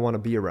somebody that I want to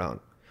be around.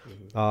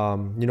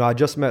 You know, I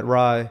just met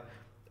Rye,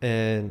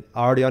 and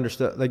I already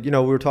understood. Like, you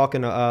know, we were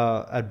talking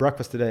at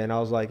breakfast today, and I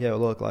was like, yeah,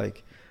 look,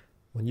 like,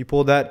 when you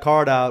pulled that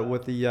card out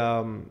with the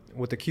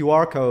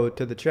QR code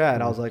to the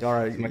chat, I was like, all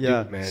right,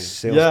 yeah, dude, man.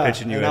 Sales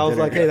pitching you. And at I was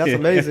dinner. like, hey, that's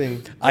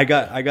amazing. I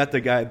got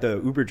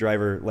the Uber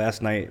driver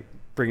last night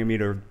bringing me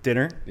to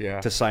dinner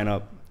to sign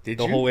up. Did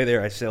the you? whole way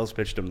there, I sales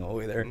pitched him the whole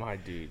way there. My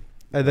dude.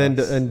 And then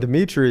and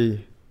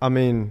Dimitri, I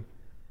mean,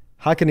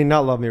 how can he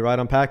not love me, right?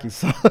 I'm Packy.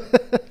 So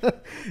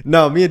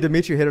no, me and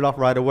Dimitri hit it off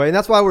right away. And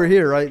that's why we're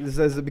here, right? This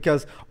is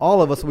because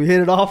all of us, we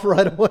hit it off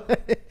right away.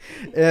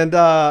 And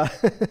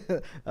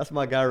that's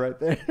my guy right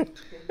there.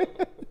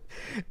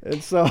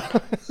 And so,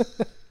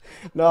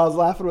 no, I was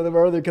laughing with him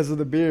earlier because of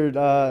the beard.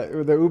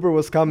 The Uber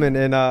was coming,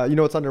 and you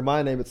know, it's under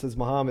my name. It says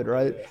Muhammad,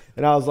 right? Yeah.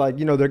 And I was like,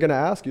 you know, they're gonna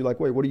ask you, like,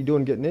 wait, what are you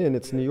doing getting in?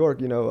 It's New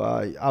York, you know.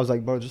 I was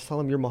like, bro, just tell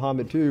them you're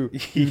Muhammad too.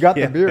 You got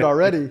the beard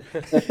already.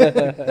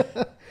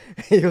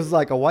 He was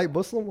like, a white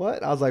Muslim?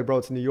 What? I was like, bro,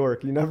 it's New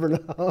York. You never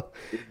know.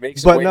 It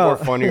makes it way more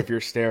funny if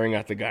you're staring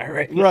at the guy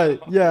right now. Right?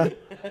 Yeah.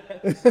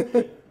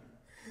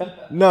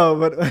 No,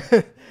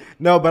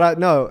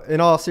 but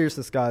in all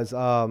seriousness, guys,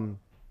 you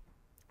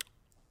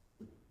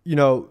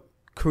know,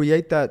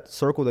 create that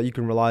circle that you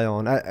can rely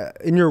on.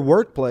 In your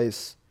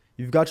workplace,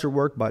 you've got your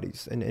work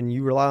buddies, and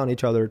you rely on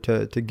each other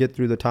to get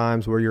through the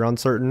times where you're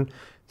uncertain.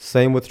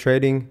 Same with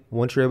trading.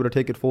 Once you're able to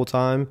take it full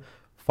time,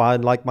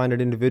 find like-minded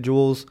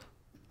individuals,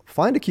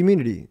 find a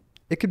community.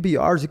 It could be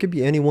ours. It could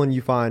be anyone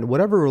you find.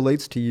 Whatever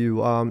relates to you,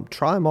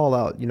 try them all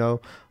out. You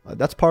know,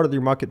 that's part of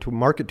your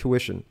market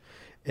tuition,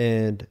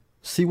 and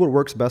see what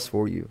works best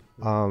for you.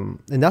 And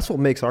that's what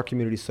makes our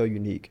community so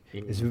unique.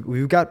 Is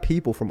we've got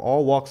people from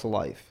all walks of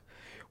life.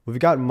 We've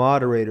got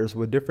moderators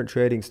with different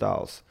trading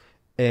styles,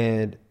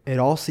 and it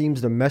all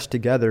seems to mesh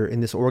together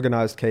in this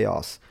organized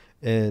chaos.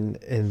 And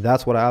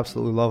that's what I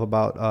absolutely love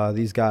about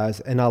these guys.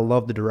 And I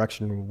love the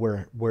direction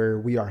where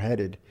we are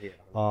headed. Yeah.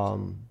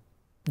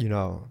 You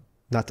know,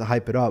 not to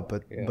hype it up,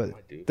 but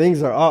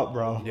things are up,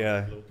 bro.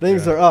 Yeah.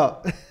 Things are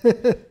up.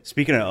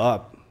 Speaking of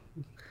up,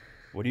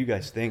 what do you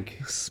guys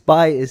think?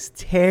 SPY is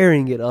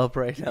tearing it up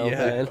right now,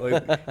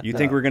 man. You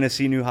think we're going to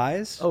see new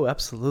highs? Oh,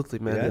 absolutely,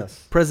 man. Yeah.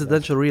 Yes.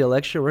 Presidential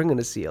re-election, we're going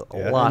to see a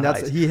lot.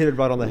 And he hit it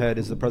right on the head.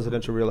 Is the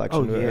presidential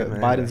re-election? Oh, yeah, man.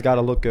 Biden's got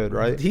to look good,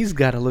 right? He's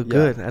got to look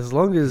good. As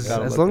long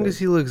as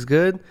he looks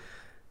good,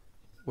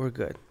 we're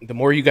good. The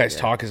more you guys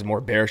talk, is the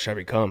more bearish I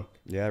become.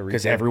 Yeah,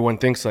 because everyone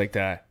thinks like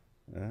that.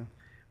 Yeah.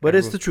 But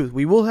it's the truth.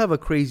 We will have a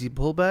crazy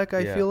pullback,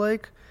 I feel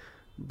like.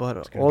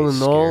 But all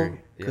in all,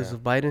 because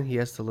of Biden, he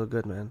has to look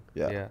good, man.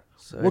 Yeah.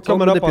 So we're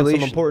coming up on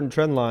some important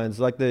trend lines,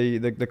 like the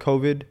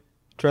COVID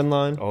trend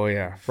line. Oh,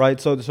 yeah. Right.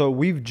 So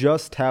we've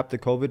just tapped the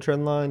COVID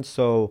trend line.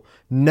 So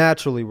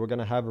naturally, we're going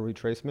to have a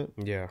retracement.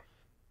 Yeah.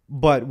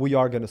 But we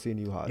are going to see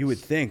new highs. You would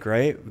think,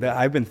 right?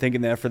 I've been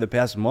thinking that for the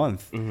past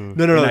month. Mm-hmm.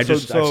 No. I've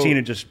seen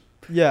it just.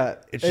 Yeah,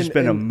 it's just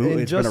been a move.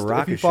 It's been a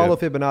rocket ship. If you follow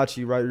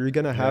Fibonacci, right, you're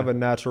gonna have a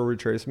natural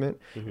retracement.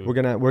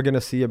 Mm-hmm. We're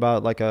gonna see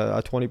about like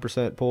a 20%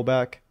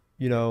 pullback.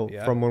 You know,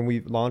 from when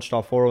we launched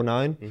off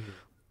 409,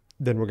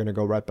 then we're gonna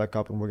go right back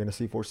up, and we're gonna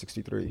see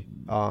 463.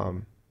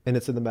 And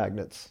it's in the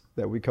magnets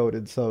that we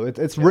coded, so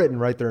it's written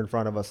right there in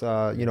front of us.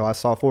 You know, I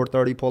saw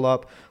 430 pull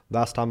up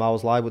last time I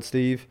was live with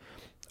Steve.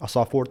 I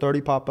saw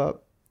 430 pop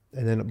up,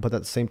 and then but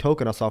at the same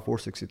token, I saw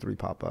 463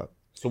 pop up.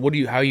 So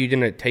how are you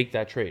gonna take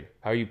that trade?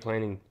 How are you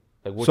planning?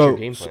 Like, what's your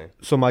game plan?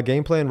 So my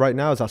game plan right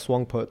now is I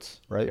swung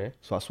puts, right? Okay.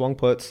 So I swung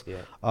puts. Yeah.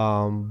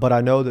 But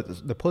I know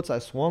that the puts I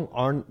swung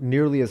aren't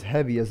nearly as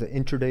heavy as the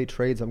intraday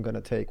trades I'm going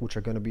to take, which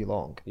are going to be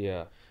long.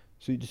 Yeah.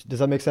 So does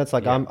that make sense?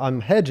 Like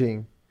I'm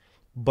hedging,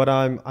 but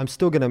I'm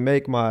still going to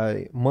make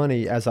my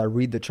money as I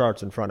read the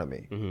charts in front of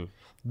me. Mm-hmm.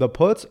 The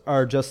puts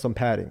are just some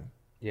padding.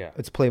 Yeah.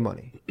 It's play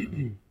money.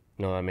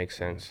 No, that makes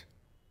sense.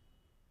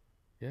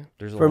 Yeah.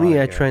 For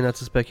me, I try not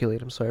to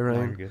speculate. I'm sorry, Ryan.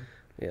 No, you're good.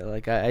 Yeah,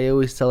 like I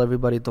always tell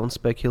everybody, don't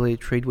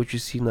speculate. Trade what you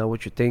see, not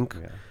what you think.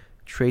 Yeah.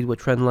 Trade with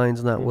trend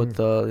lines, not with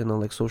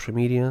like social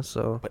media.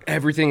 So, but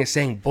everything is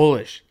saying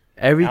bullish.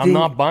 I'm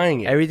not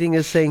buying it. Everything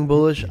is saying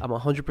bullish. I'm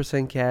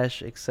 100%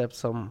 cash, except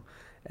some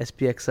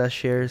SPXS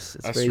shares.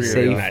 It's very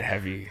safe. That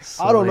heavy.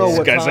 So, I don't know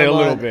what time. Say a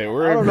little bit.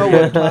 I don't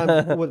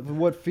know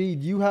what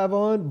feed you have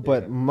on,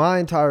 but my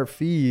entire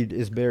feed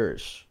is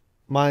bearish.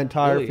 My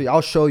entire feed. I'll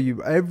show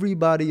you.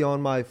 Everybody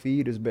on my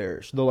feed is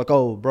bearish. They're like,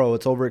 oh, bro,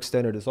 it's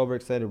overextended. It's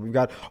overextended. We've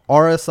got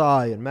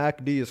RSI and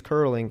MACD is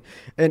curling.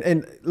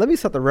 And let me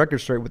set the record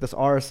straight with this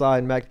RSI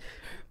and MACD.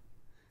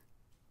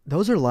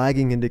 Those are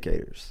lagging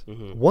indicators.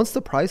 Mm-hmm. Once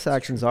the price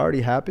action's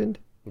already happened,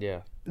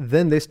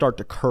 then they start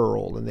to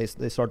curl and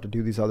they start to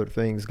do these other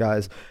things,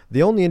 guys.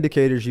 The only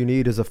indicators you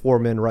need is a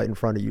 4-min right in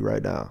front of you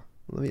right now.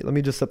 Let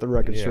me just set the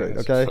record straight,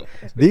 okay?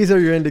 These are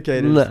your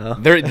indicators. No.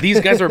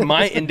 These guys are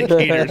my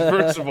indicators,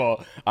 first of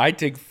all. I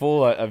take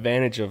full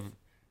advantage of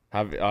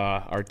have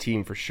our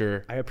team for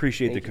sure. I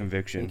appreciate Thank the you.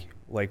 conviction.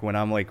 Like when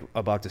I'm like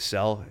about to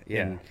sell,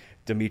 Yeah. and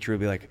Dimitri will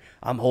be like,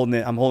 "I'm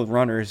holding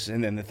runners,"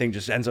 and then the thing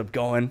just ends up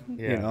going.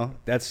 Yeah. You know,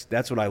 that's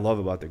what I love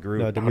about the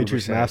group. No,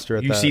 Dimitri's 100%. master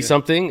at You that. see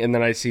something, and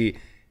then I see.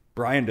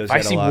 Brian does If I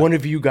that a see lot. one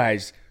of you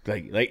guys,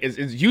 like it's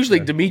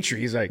usually Dimitri.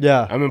 He's like,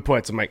 Yeah. I'm in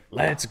puts. I'm like,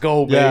 let's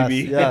go, Yes,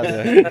 baby.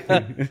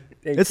 yes.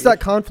 It's that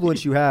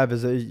confluence you have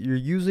is that you're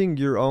using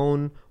your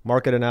own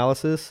market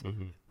analysis,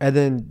 and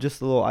then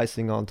just a little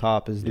icing on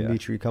top is Yeah.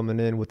 Dimitri coming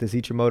in with his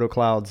Ichimoto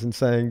clouds and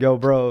saying, "Yo,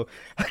 bro,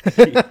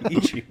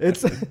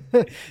 it's."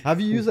 Have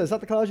you used that? Is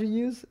that the clouds you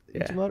use?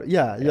 Yeah. Ichimoto?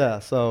 Yeah.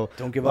 So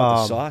Don't give out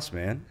the sauce,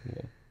 man.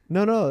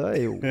 No.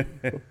 Hey,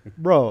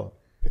 bro,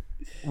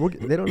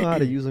 they don't know how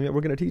to use them yet.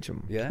 We're gonna teach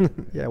them. Yeah.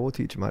 Yeah, we'll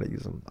teach them how to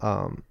use them.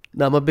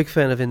 No, I'm a big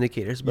fan of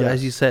indicators, but as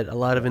Yes. you said, a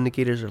lot of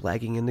indicators are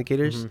lagging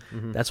indicators.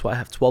 That's why I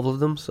have 12 of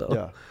them. So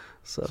Yeah.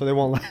 so So they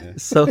won't.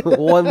 so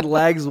one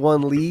lags,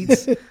 one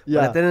leads. But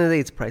Yeah. at the end of the day,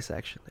 it's price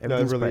action. it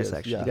Everything's really price is,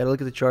 action. yeah. You got to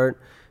look at the chart.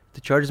 If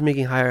the chart is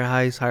making higher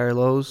highs, higher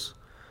lows,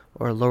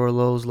 or lower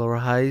lows, lower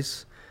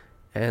highs.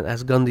 And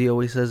as Gundy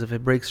always says, if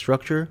it breaks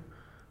structure,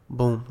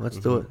 boom, let's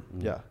do it.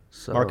 Yeah.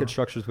 So Market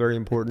structure is very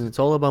important. it's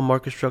all about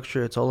market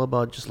structure. It's all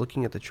about just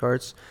looking at the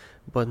charts.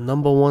 But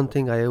number one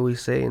thing I always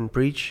say and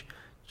preach,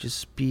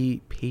 just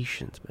be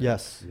patient, man.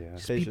 Yes. Yeah.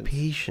 Just be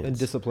patient. and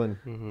discipline.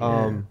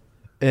 Mhm.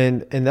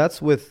 And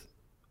that's with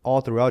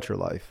all throughout your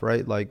life,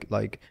 right?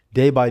 Like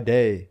day by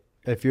day,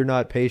 if you're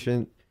not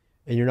patient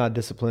and you're not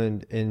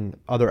disciplined in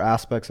other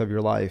aspects of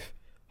your life,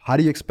 how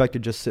do you expect to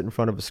just sit in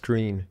front of a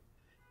screen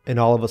and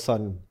all of a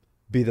sudden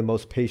be the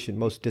most patient,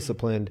 most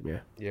disciplined? Yeah.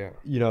 Yeah.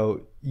 You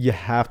know, you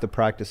have to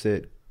practice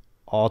it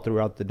all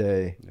throughout the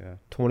day, Yeah.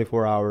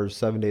 24 hours,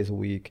 7 days a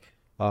week.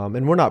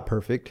 And we're not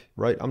perfect,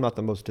 right? I'm not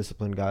the most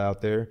disciplined guy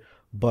out there,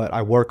 but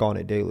I work on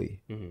it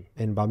daily.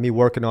 And by me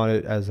working on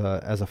it as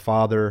a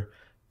father,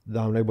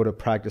 then I'm able to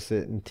practice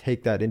it and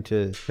take that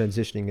into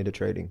transitioning into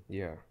trading.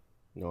 Yeah.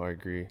 No, I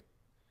agree.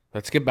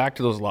 Let's get back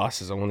to those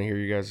losses. I want to hear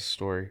you guys'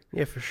 story.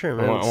 Yeah, for sure,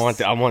 I man.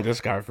 I want this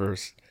guy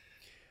first.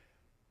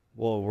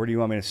 Well, where do you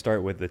want me to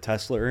start with the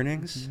Tesla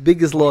earnings?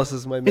 Biggest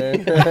losses, my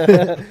man.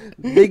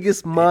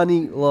 Biggest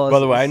money losses. By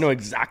the way, I know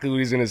exactly what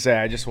he's gonna say.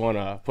 I just want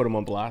to put him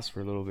on blast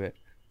for a little bit.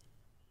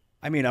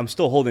 I mean, I'm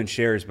still holding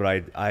shares, but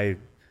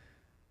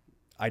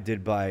I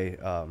did buy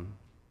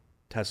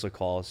Tesla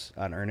calls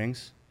on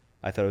earnings.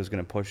 I thought it was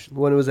going to push.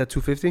 When it was at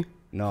 250.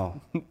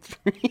 No,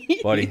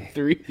 buddy.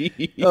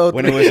 3. Oh,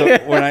 When it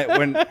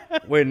was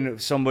when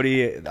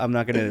somebody, I'm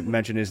not going to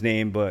mention his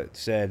name, but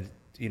said,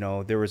 you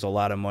know, there was a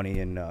lot of money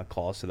in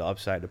calls to the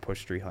upside to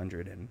push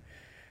 300, and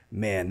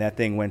man, that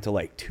thing went to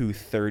like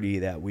 230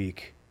 that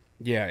week.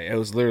 Yeah, it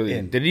was literally.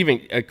 And- Did it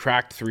even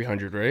cracked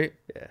 300? Right?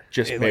 Yeah.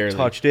 Just It barely. like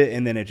touched it,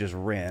 and then it just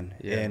ran.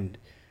 Yeah. And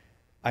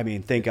I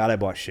mean, thank God I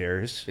bought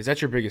shares. Is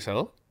that your biggest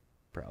sell?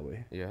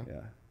 Probably. Yeah.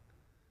 Yeah.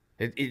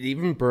 It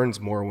even burns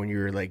more when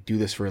you're like do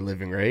this for a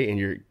living, right? And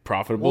you're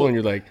profitable, Well, and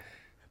you're like,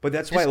 But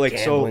that's Just why, like,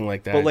 so, gambling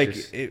like that, but like,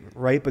 just-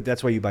 right? But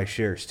that's why you buy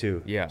shares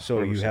too. Yeah,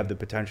 So you 100%. have the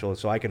potential.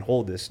 So I can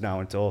hold this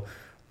now until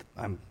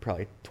I'm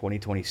probably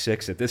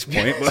 2026 at this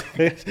point.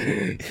 But,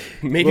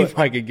 maybe if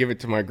I could give it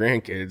to my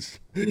grandkids.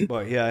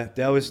 but yeah,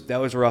 that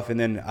was rough. And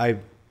then I,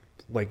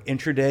 like,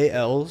 intraday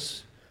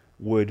L's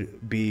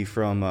would be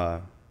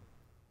from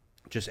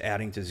just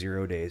adding to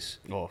 0 days,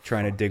 Oh,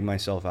 trying to dig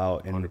myself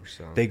out, and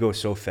 100%. they go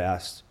so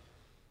fast.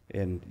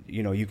 And,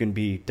 you know, you can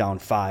be down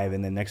 5,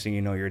 and then next thing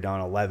you know, you're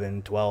down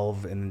 11,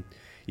 12, and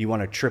you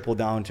want to triple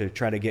down to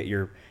try to get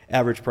your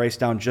average price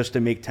down just to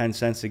make 10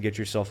 cents to get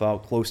yourself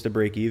out close to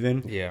break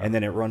even. Yeah. And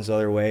then it runs the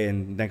other way,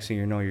 and next thing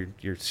you know,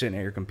 you're sitting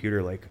at your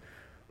computer like,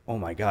 oh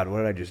my God, what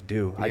did I just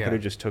do? I Yeah. could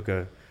have just took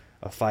a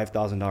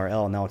 $5,000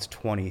 L, and now it's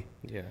 20.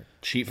 Yeah,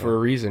 cheat for a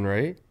reason,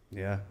 right?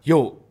 Yeah.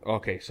 Yo,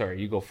 okay,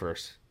 sorry, you go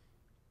first.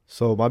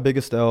 So my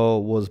biggest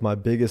L was my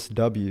biggest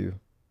W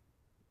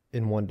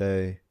in one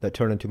day that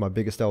turned into my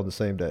biggest L the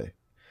same day.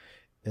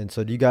 And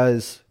so you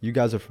guys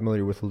are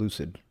familiar with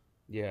Lucid.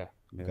 Yeah.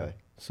 Yeah. Okay.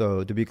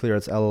 So to be clear,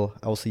 it's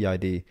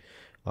LCID,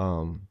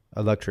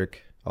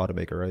 electric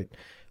automaker, right?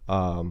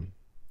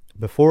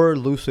 Before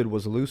Lucid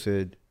was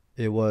Lucid,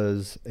 it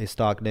was a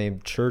stock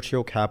named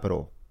Churchill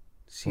Capital,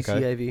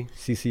 CCIV.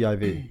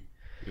 CCIV.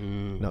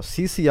 Now,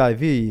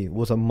 CCIV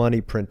was a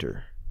money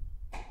printer.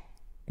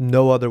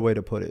 No other way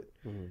to put it.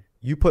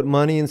 You put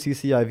money in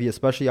CCIV,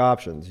 especially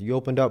options. You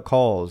opened up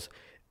calls,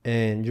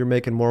 and you're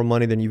making more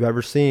money than you've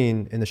ever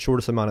seen in the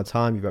shortest amount of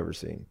time you've ever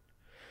seen.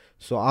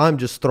 So I'm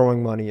just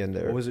throwing money in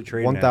there. What was it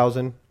trading at?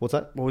 1,000. What's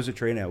that? What was it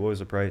trading at? What was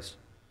the price?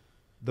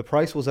 The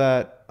price was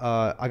at.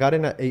 I got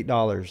in at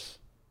 $8,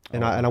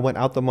 and I went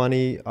out the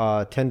money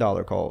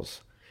 $10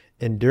 calls,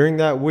 and during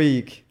that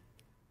week,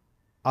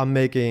 I'm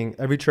making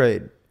every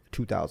trade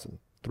 2,000,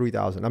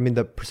 3,000. I mean,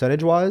 the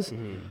percentage wise,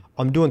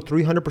 I'm doing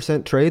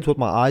 300% trades with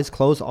my eyes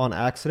closed on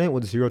accident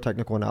with zero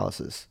technical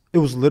analysis. It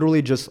was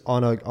literally just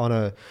on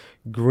a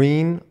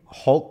green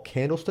Hulk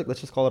candlestick. Let's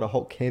just call it a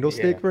Hulk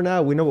candlestick Yeah. for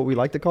now. We know what we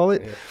like to call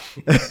it.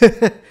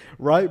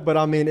 right? But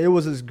I mean, it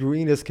was as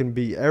green as can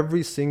be.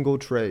 Every single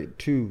trade,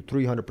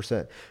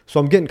 300%. So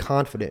I'm getting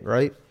confident,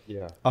 right?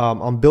 Yeah.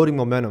 I'm building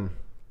momentum,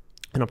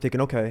 and I'm thinking,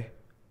 okay,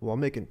 well,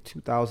 I'm making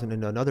 2,000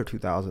 and another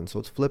 2,000, so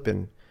it's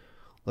flipping.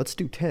 Let's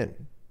do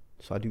 10.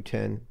 So I do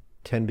 10.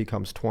 10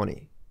 becomes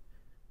 20.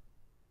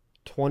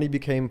 20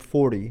 became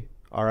 40.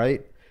 All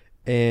right,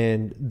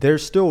 and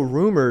there's still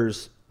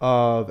rumors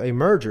of a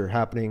merger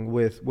happening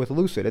with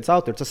Lucid. It's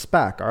out there. It's a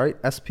SPAC. All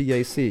right,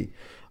 SPAC.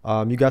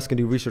 You guys can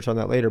do research on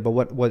that later. But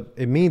what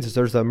it means is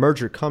there's a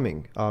merger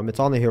coming. It's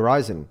on the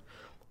horizon.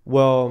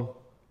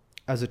 Well,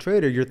 as a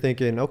trader, you're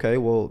thinking, okay,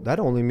 well, that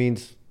only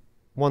means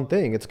one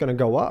thing. It's going to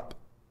go up.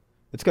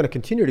 It's going to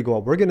continue to go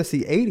up. We're going to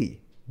see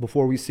 80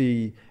 before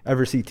we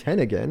ever see 10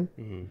 again.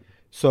 Mm-hmm.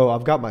 So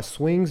I've got my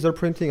swings they're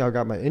printing. I've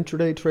got my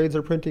intraday trades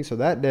they're printing. So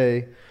that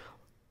day,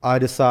 I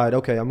decide,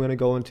 okay, I'm going to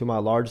go into my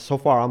large. So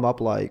far, I'm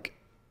up like,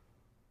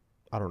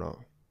 I don't know,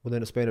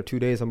 within a span of 2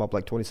 days, I'm up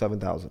like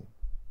 27,000.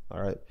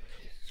 All right.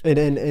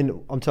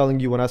 And I'm telling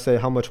you, when I say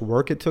how much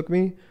work it took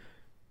me,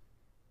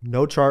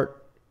 no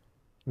chart,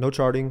 no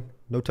charting,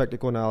 no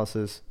technical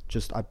analysis.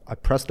 Just I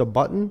pressed a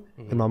button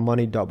and my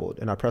money doubled.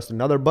 And I pressed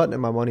another button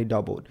and my money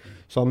doubled.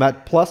 So I'm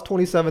at plus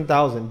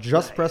 27,000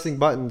 just pressing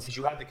buttons.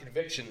 You had the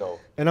conviction though.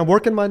 And I'm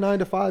working my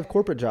 9-to-5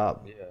 corporate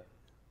job. Yeah.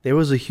 There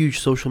was a huge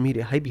social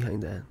media hype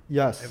behind that.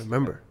 Yes. I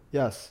remember.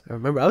 Yes. I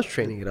remember I was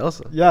training it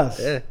also. Yes.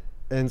 Yeah.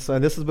 And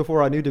this is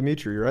before I knew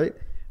Dimitri, right?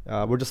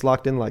 We're just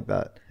locked in like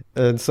that.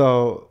 And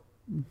so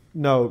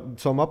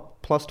I'm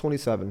up plus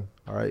 27.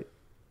 All right.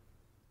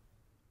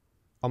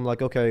 I'm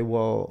like, okay,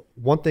 well,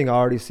 one thing I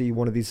already see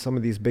some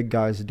of these big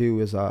guys do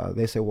is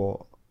they say,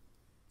 well,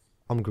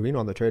 I'm green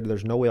on the trade.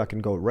 There's no way I can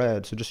go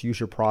red. So just use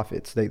your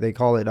profits. They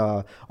call it,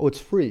 it's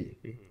free.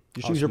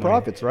 Just use your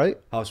profits, right?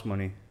 House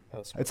money.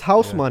 It's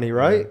house money,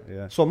 right?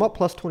 Yeah. So I'm up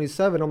plus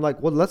 27. I'm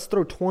like, well, let's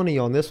throw 20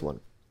 on this one.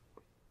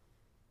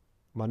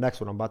 My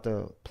next one, I'm about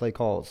to play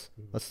calls.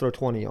 Let's throw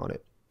 20 on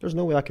it. There's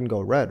no way I can go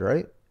red,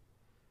 right?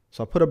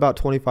 So I put about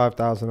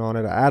 25,000 on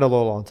it. I add a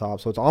little on top.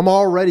 So I'm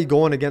already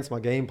going against my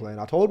game plan.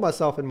 I told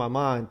myself in my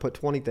mind, put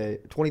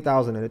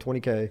 20,000 in it,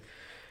 20K.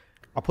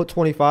 I put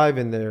 25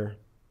 in there.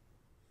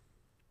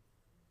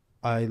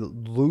 I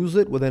lose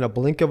it within a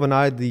blink of an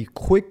eye. The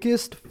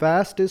quickest,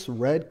 fastest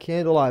red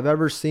candle I've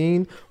ever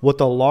seen with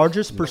the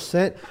largest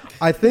percent.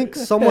 I think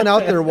someone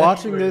out there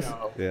watching this,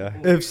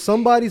 if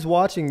somebody's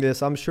watching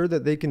this, I'm sure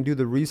that they can do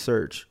the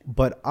research.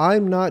 But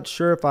I'm not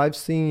sure if I've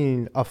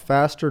seen a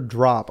faster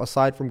drop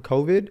aside from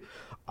COVID.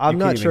 I'm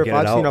not sure if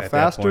I've seen a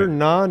faster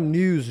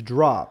non-news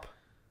drop.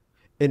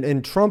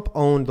 And Trump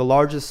owned the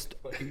largest.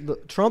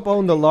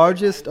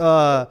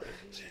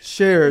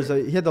 Shares.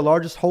 He had the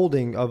largest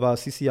holding of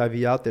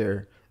CCIV out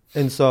there,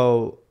 and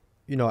so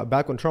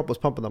back when Trump was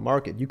pumping the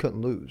market, you couldn't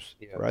lose,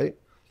 right?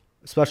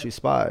 Especially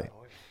SPY.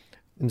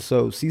 And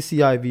so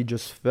CCIV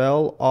just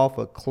fell off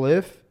a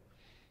cliff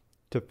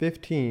to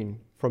 15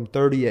 from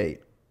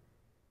 38,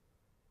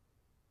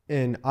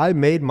 and I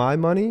made my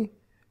money.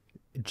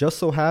 It just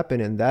so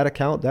happened in that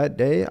account that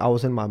day, I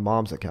was in my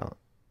mom's account.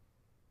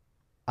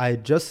 I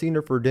had just seen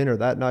her for dinner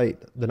the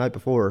night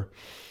before.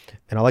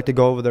 And I like to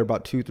go over there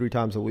about 2-3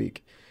 times a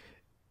week.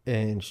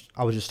 And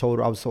I was just told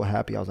her, I was so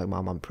happy. I was like,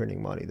 Mom, I'm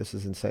printing money. This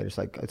is insane. It's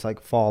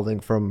like falling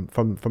from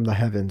the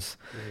heavens.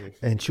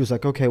 Mm-hmm. And she was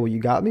like, okay, well, you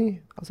got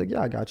me? I was like,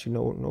 yeah, I got you.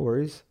 No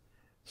worries.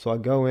 So I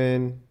go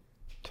in,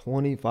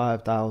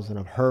 25,000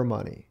 of her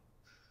money.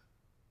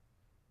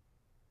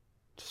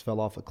 Just fell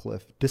off a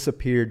cliff,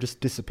 disappeared,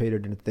 just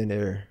dissipated in thin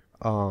air.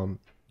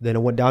 Then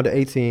it went down to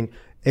 18.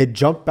 It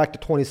jumped back to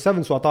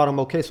 27. So I thought I'm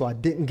okay. So I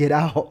didn't get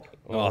out.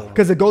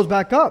 Because it goes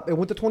back up. It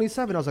went to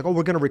 27. I was like, oh,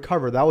 we're going to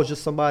recover. That was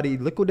just somebody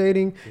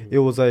liquidating. Mm-hmm. It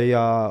was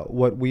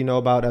what we know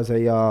about as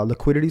a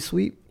liquidity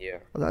sweep. Yeah.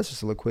 Well, that's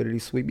just a liquidity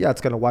sweep. Yeah,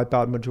 it's going to wipe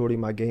out majority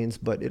of my gains,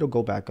 but it'll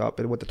go back up.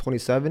 It went to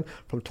 27.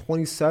 From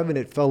 27,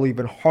 it fell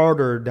even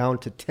harder down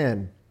to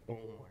 10. Oh,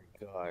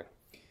 my God.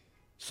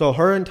 So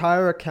her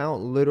entire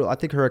account, I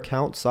think her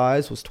account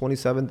size was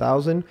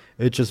 27,000.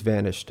 It just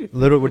vanished.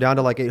 Literally, we're down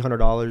to like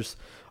 $800.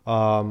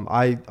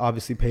 I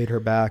obviously paid her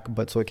back,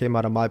 but so it came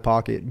out of my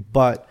pocket.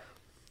 But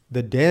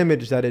the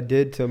damage that it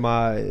did to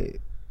my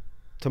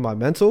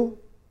mental,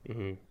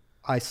 mm-hmm.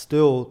 I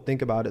still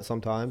think about it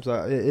sometimes.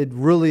 It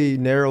really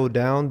narrowed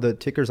down the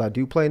tickers I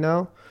do play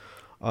now.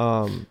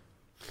 And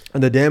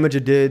the damage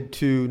it did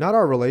to not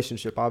our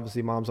relationship.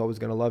 Obviously, Mom's always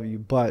going to love you,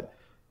 but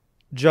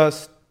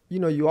just,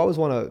 you always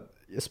want to,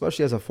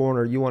 especially as a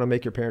foreigner, you want to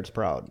make your parents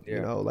proud.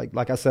 Yeah.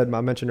 Like I said,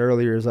 I mentioned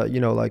earlier is that,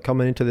 like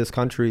coming into this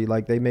country,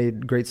 like they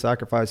made great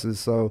sacrifices.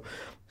 So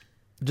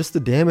just the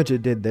damage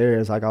it did there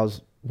is like I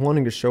was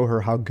wanting to show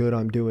her how good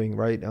I'm doing,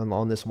 right,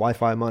 on this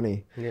Wi-Fi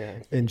money. Yeah.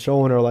 And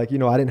showing her like,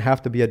 I didn't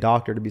have to be a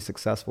doctor to be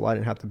successful. I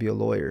didn't have to be a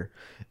lawyer.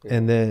 Yeah.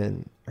 And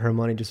then her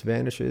money just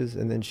vanishes.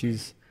 And then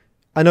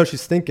I know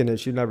she's thinking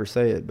it. She'd never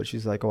say it, but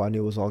she's like, oh, I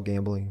knew it was all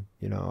gambling.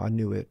 I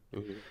knew it.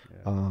 Mm-hmm.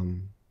 Yeah.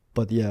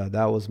 But yeah,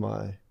 that was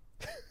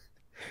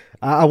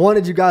I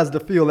wanted you guys to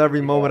feel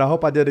every moment. I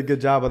hope I did a good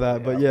job of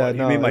that. But yeah, you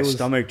no, made my it was-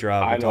 stomach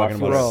drop. I when know. I talking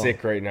feel about Bro.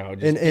 sick right now.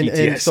 Just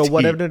And so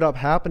what PTSD. ended up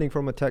happening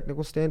from a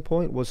technical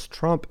standpoint was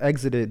Trump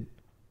exited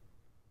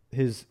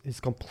his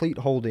complete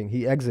holding.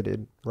 He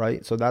exited,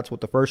 right? So that's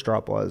what the first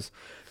drop was.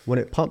 When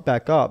it pumped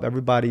back up,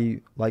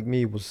 everybody like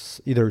me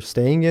was either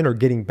staying in or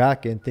getting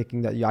back in,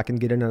 thinking that I can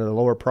get in at a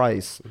lower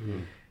price.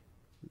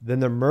 Then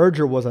the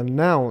merger was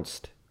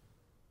announced,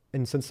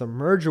 and since the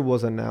merger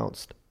was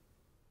announced,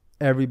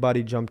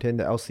 everybody jumped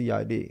into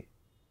LCID.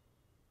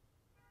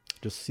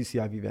 Just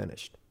CCIV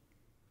vanished.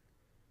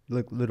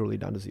 Literally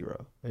down to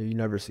zero. And you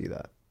never see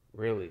that.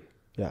 Really?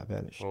 Yeah,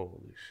 vanished.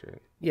 Holy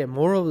shit. Yeah,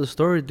 moral of the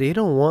story, they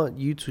don't want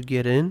you to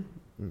get in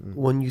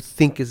when you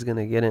think it's going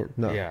to get in.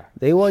 No. Yeah.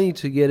 They want you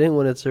to get in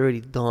when it's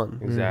already done.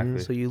 Exactly.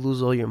 So you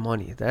lose all your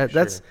money. Sure.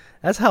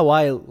 That's how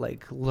I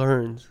like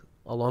learned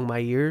along my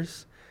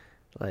years.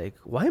 Like,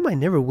 why am I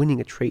never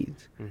winning a trade?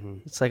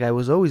 It's like I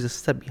was always a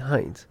step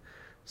behind.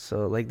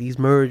 So like these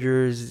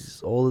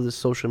mergers, all of the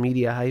social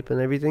media hype and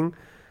everything.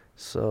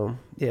 So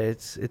yeah,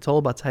 it's all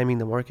about timing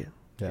the market.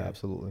 Yeah,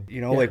 absolutely.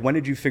 You know, Yeah. like when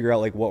did you figure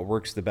out like what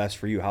works the best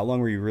for you? How long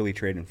were you really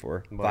trading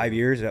for? 5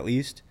 years at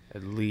least?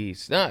 At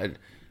least. No,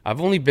 I've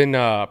only been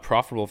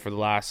profitable for the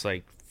last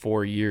like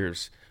 4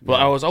 years. But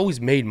I was always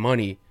made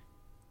money,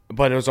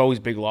 but it was always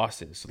big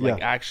losses. Like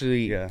Yeah.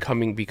 actually Yeah.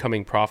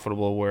 becoming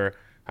profitable where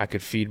I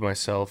could feed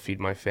myself, feed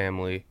my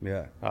family.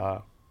 Yeah.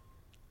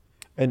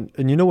 And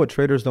you know what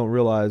traders don't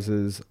realize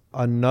is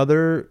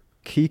another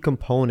key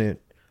component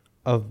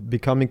of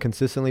becoming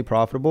consistently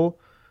profitable,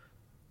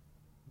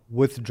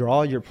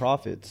 withdraw your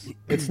profits.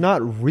 It's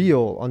not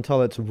real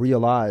until it's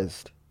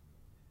realized.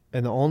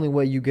 And the only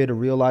way you get a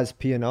realized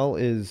P&L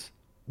is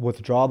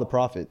withdraw the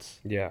profits.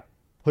 Yeah.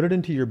 Put it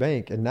into your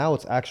bank, and now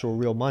it's actual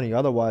real money.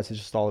 Otherwise, it's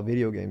just all a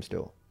video game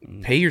still.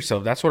 Pay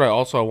yourself. That's what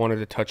I wanted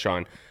to touch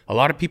on. A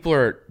lot of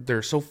people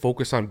they're so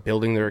focused on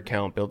building their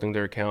account.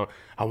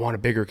 I want a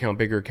bigger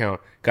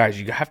account. Guys,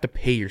 you have to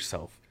pay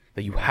yourself.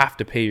 That you have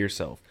to pay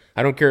yourself.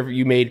 I don't care if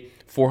you made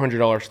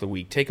 $400 the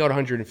week. Take out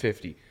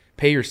 $150.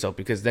 Pay yourself,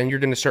 because then you're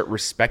going to start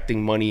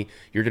respecting money.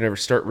 You're going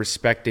to start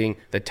respecting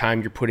the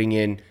time you're putting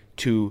in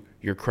to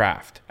your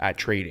craft at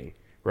trading,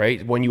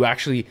 right? When you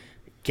actually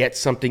get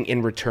something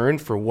in return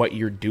for what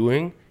you're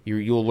doing,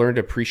 you'll learn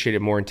to appreciate it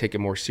more and take it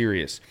more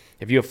serious.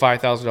 If you have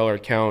 $5,000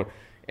 account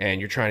and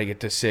you're trying to get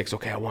to 6,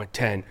 okay, I want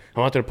 10.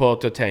 I'm not going to pull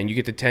it to 10. You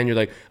get to 10, you're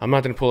like, I'm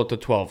not going to pull it to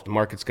 12. The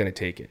market's going to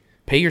take it.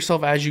 Pay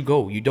yourself as you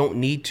go. You don't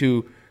need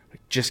to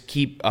just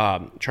keep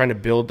trying to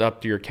build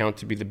up your account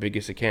to be the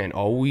biggest it can.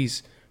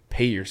 Always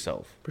pay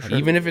yourself,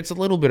 even if it's a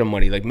little bit of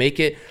money. Like, make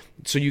it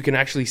so you can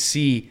actually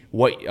see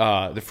what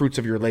the fruits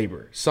of your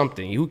labor.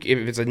 Something.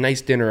 If it's a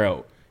nice dinner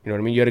out, you know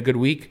what I mean? You had a good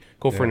week,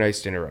 go for a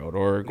nice dinner out,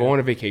 or go on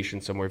a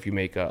vacation somewhere if you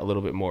make a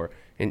little bit more.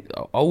 And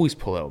always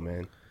pull out,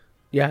 man.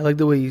 Yeah, I like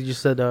the way you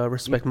just said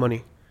respect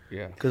money.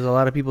 Yeah. Because a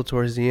lot of people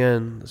towards the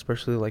end,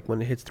 especially like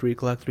when it hits 3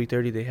 o'clock,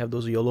 3:30, they have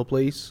those YOLO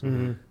plays.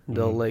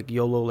 They'll like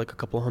YOLO like a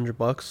couple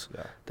 $100.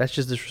 Yeah. That's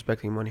just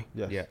disrespecting money.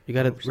 Yes. Yeah. You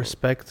gotta 100%.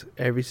 respect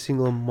every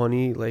single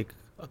money, like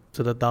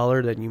to the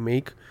dollar that you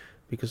make,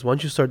 because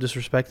once you start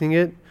disrespecting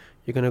it,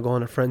 you're gonna go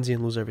on a frenzy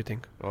and lose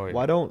everything. Oh, yeah.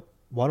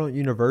 Why don't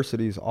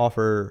universities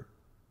offer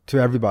to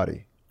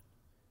everybody?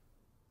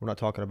 We're not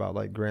talking about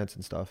like grants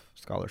and stuff,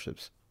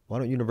 scholarships. Why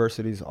don't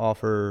universities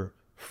offer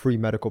free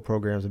medical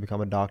programs to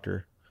become a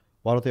doctor?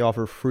 Why don't they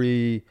offer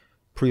free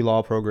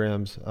pre-law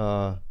programs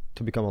to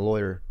become a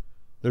lawyer?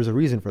 There's a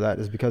reason for that.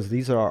 Is because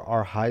these are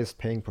our highest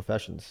paying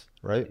professions,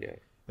 right? Yeah.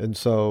 And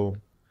so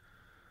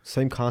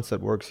same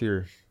concept works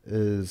here.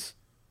 Is,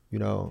 you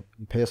know,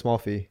 you pay a small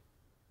fee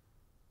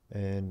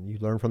and you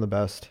learn from the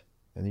best,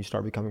 and you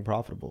start becoming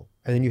profitable.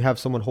 And then you have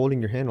someone holding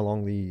your hand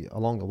along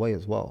the way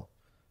as well.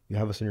 You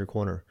have us in your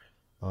corner.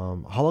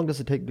 How long does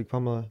it take to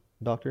become a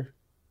doctor?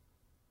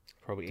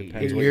 Probably 8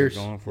 Depends years. what years.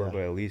 you're going for, Yeah.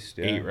 but at least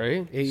 8,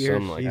 right? 8 years.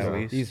 Something like Easy. that.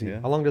 least, Easy.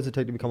 yeah. How long does it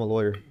take to become a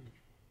lawyer?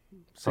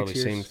 Probably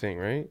 6 years. same thing,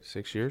 right?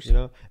 6 years. You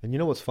know, and you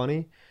know what's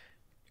funny?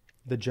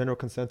 The general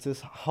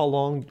consensus, how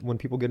long, when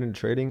people get into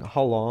trading,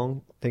 how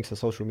long, thanks to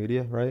social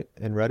media, right,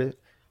 and Reddit,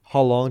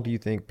 how long do you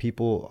think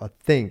people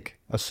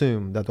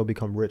assume that they'll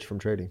become rich from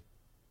trading?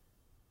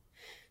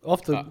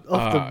 Off the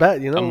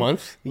bat, you know, A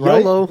month.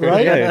 YOLO,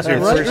 right? Yeah, it's your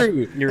Right?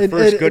 first, your And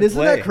first good isn't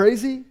play. that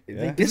crazy? They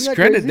Isn't that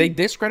discredit. crazy? They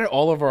discredit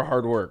all of our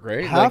hard work,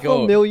 right? Half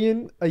oh, a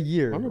million a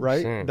year, 100%.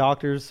 right?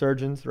 Doctors,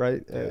 surgeons,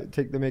 right?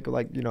 They make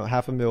like, you know,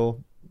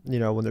 $500,000, you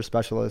know, when they're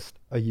specialists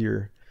a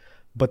year.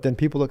 But then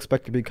people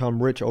expect to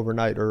become rich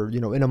overnight, or,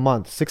 you know, in a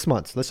month, 6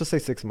 months. Let's just say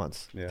 6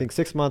 months. Yeah. Think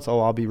 6 months. Oh,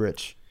 I'll be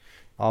rich.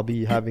 I'll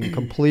be having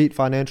complete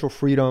financial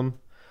freedom.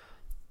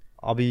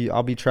 I'll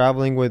be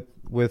traveling with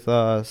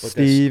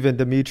Steve and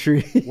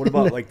Dimitri. What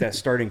about like that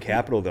starting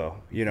capital though?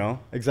 You know,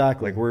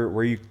 Exactly.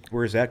 like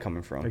where's that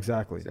coming from?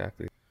 Exactly.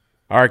 Exactly.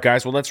 All right,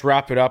 guys. Well, let's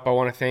wrap it up. I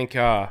want to thank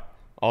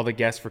all the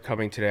guests for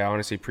coming today. I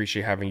honestly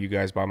appreciate having you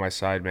guys by my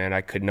side, man.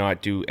 I could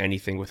not do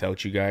anything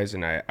without you guys,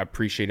 and I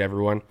appreciate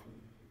everyone.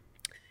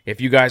 If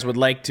you guys would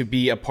like to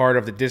be a part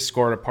of the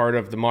Discord, a part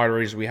of the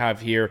moderators we have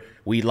here,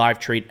 we live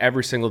trade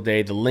every single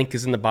day. The link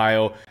is in the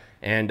bio.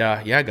 And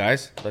yeah,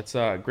 guys, that's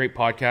a great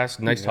podcast.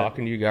 Nice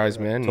talking to you guys,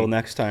 man. Until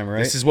next time, right?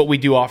 This is what we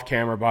do off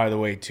camera, by the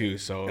way, too.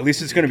 So At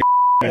least it's gonna be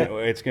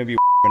it's gonna be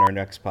in our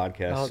next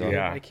podcast. Oh, So. dude,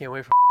 Yeah. I can't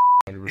wait for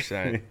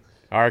 100%.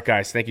 All right,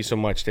 guys. Thank you so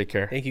much. Take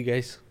care. Thank you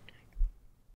guys.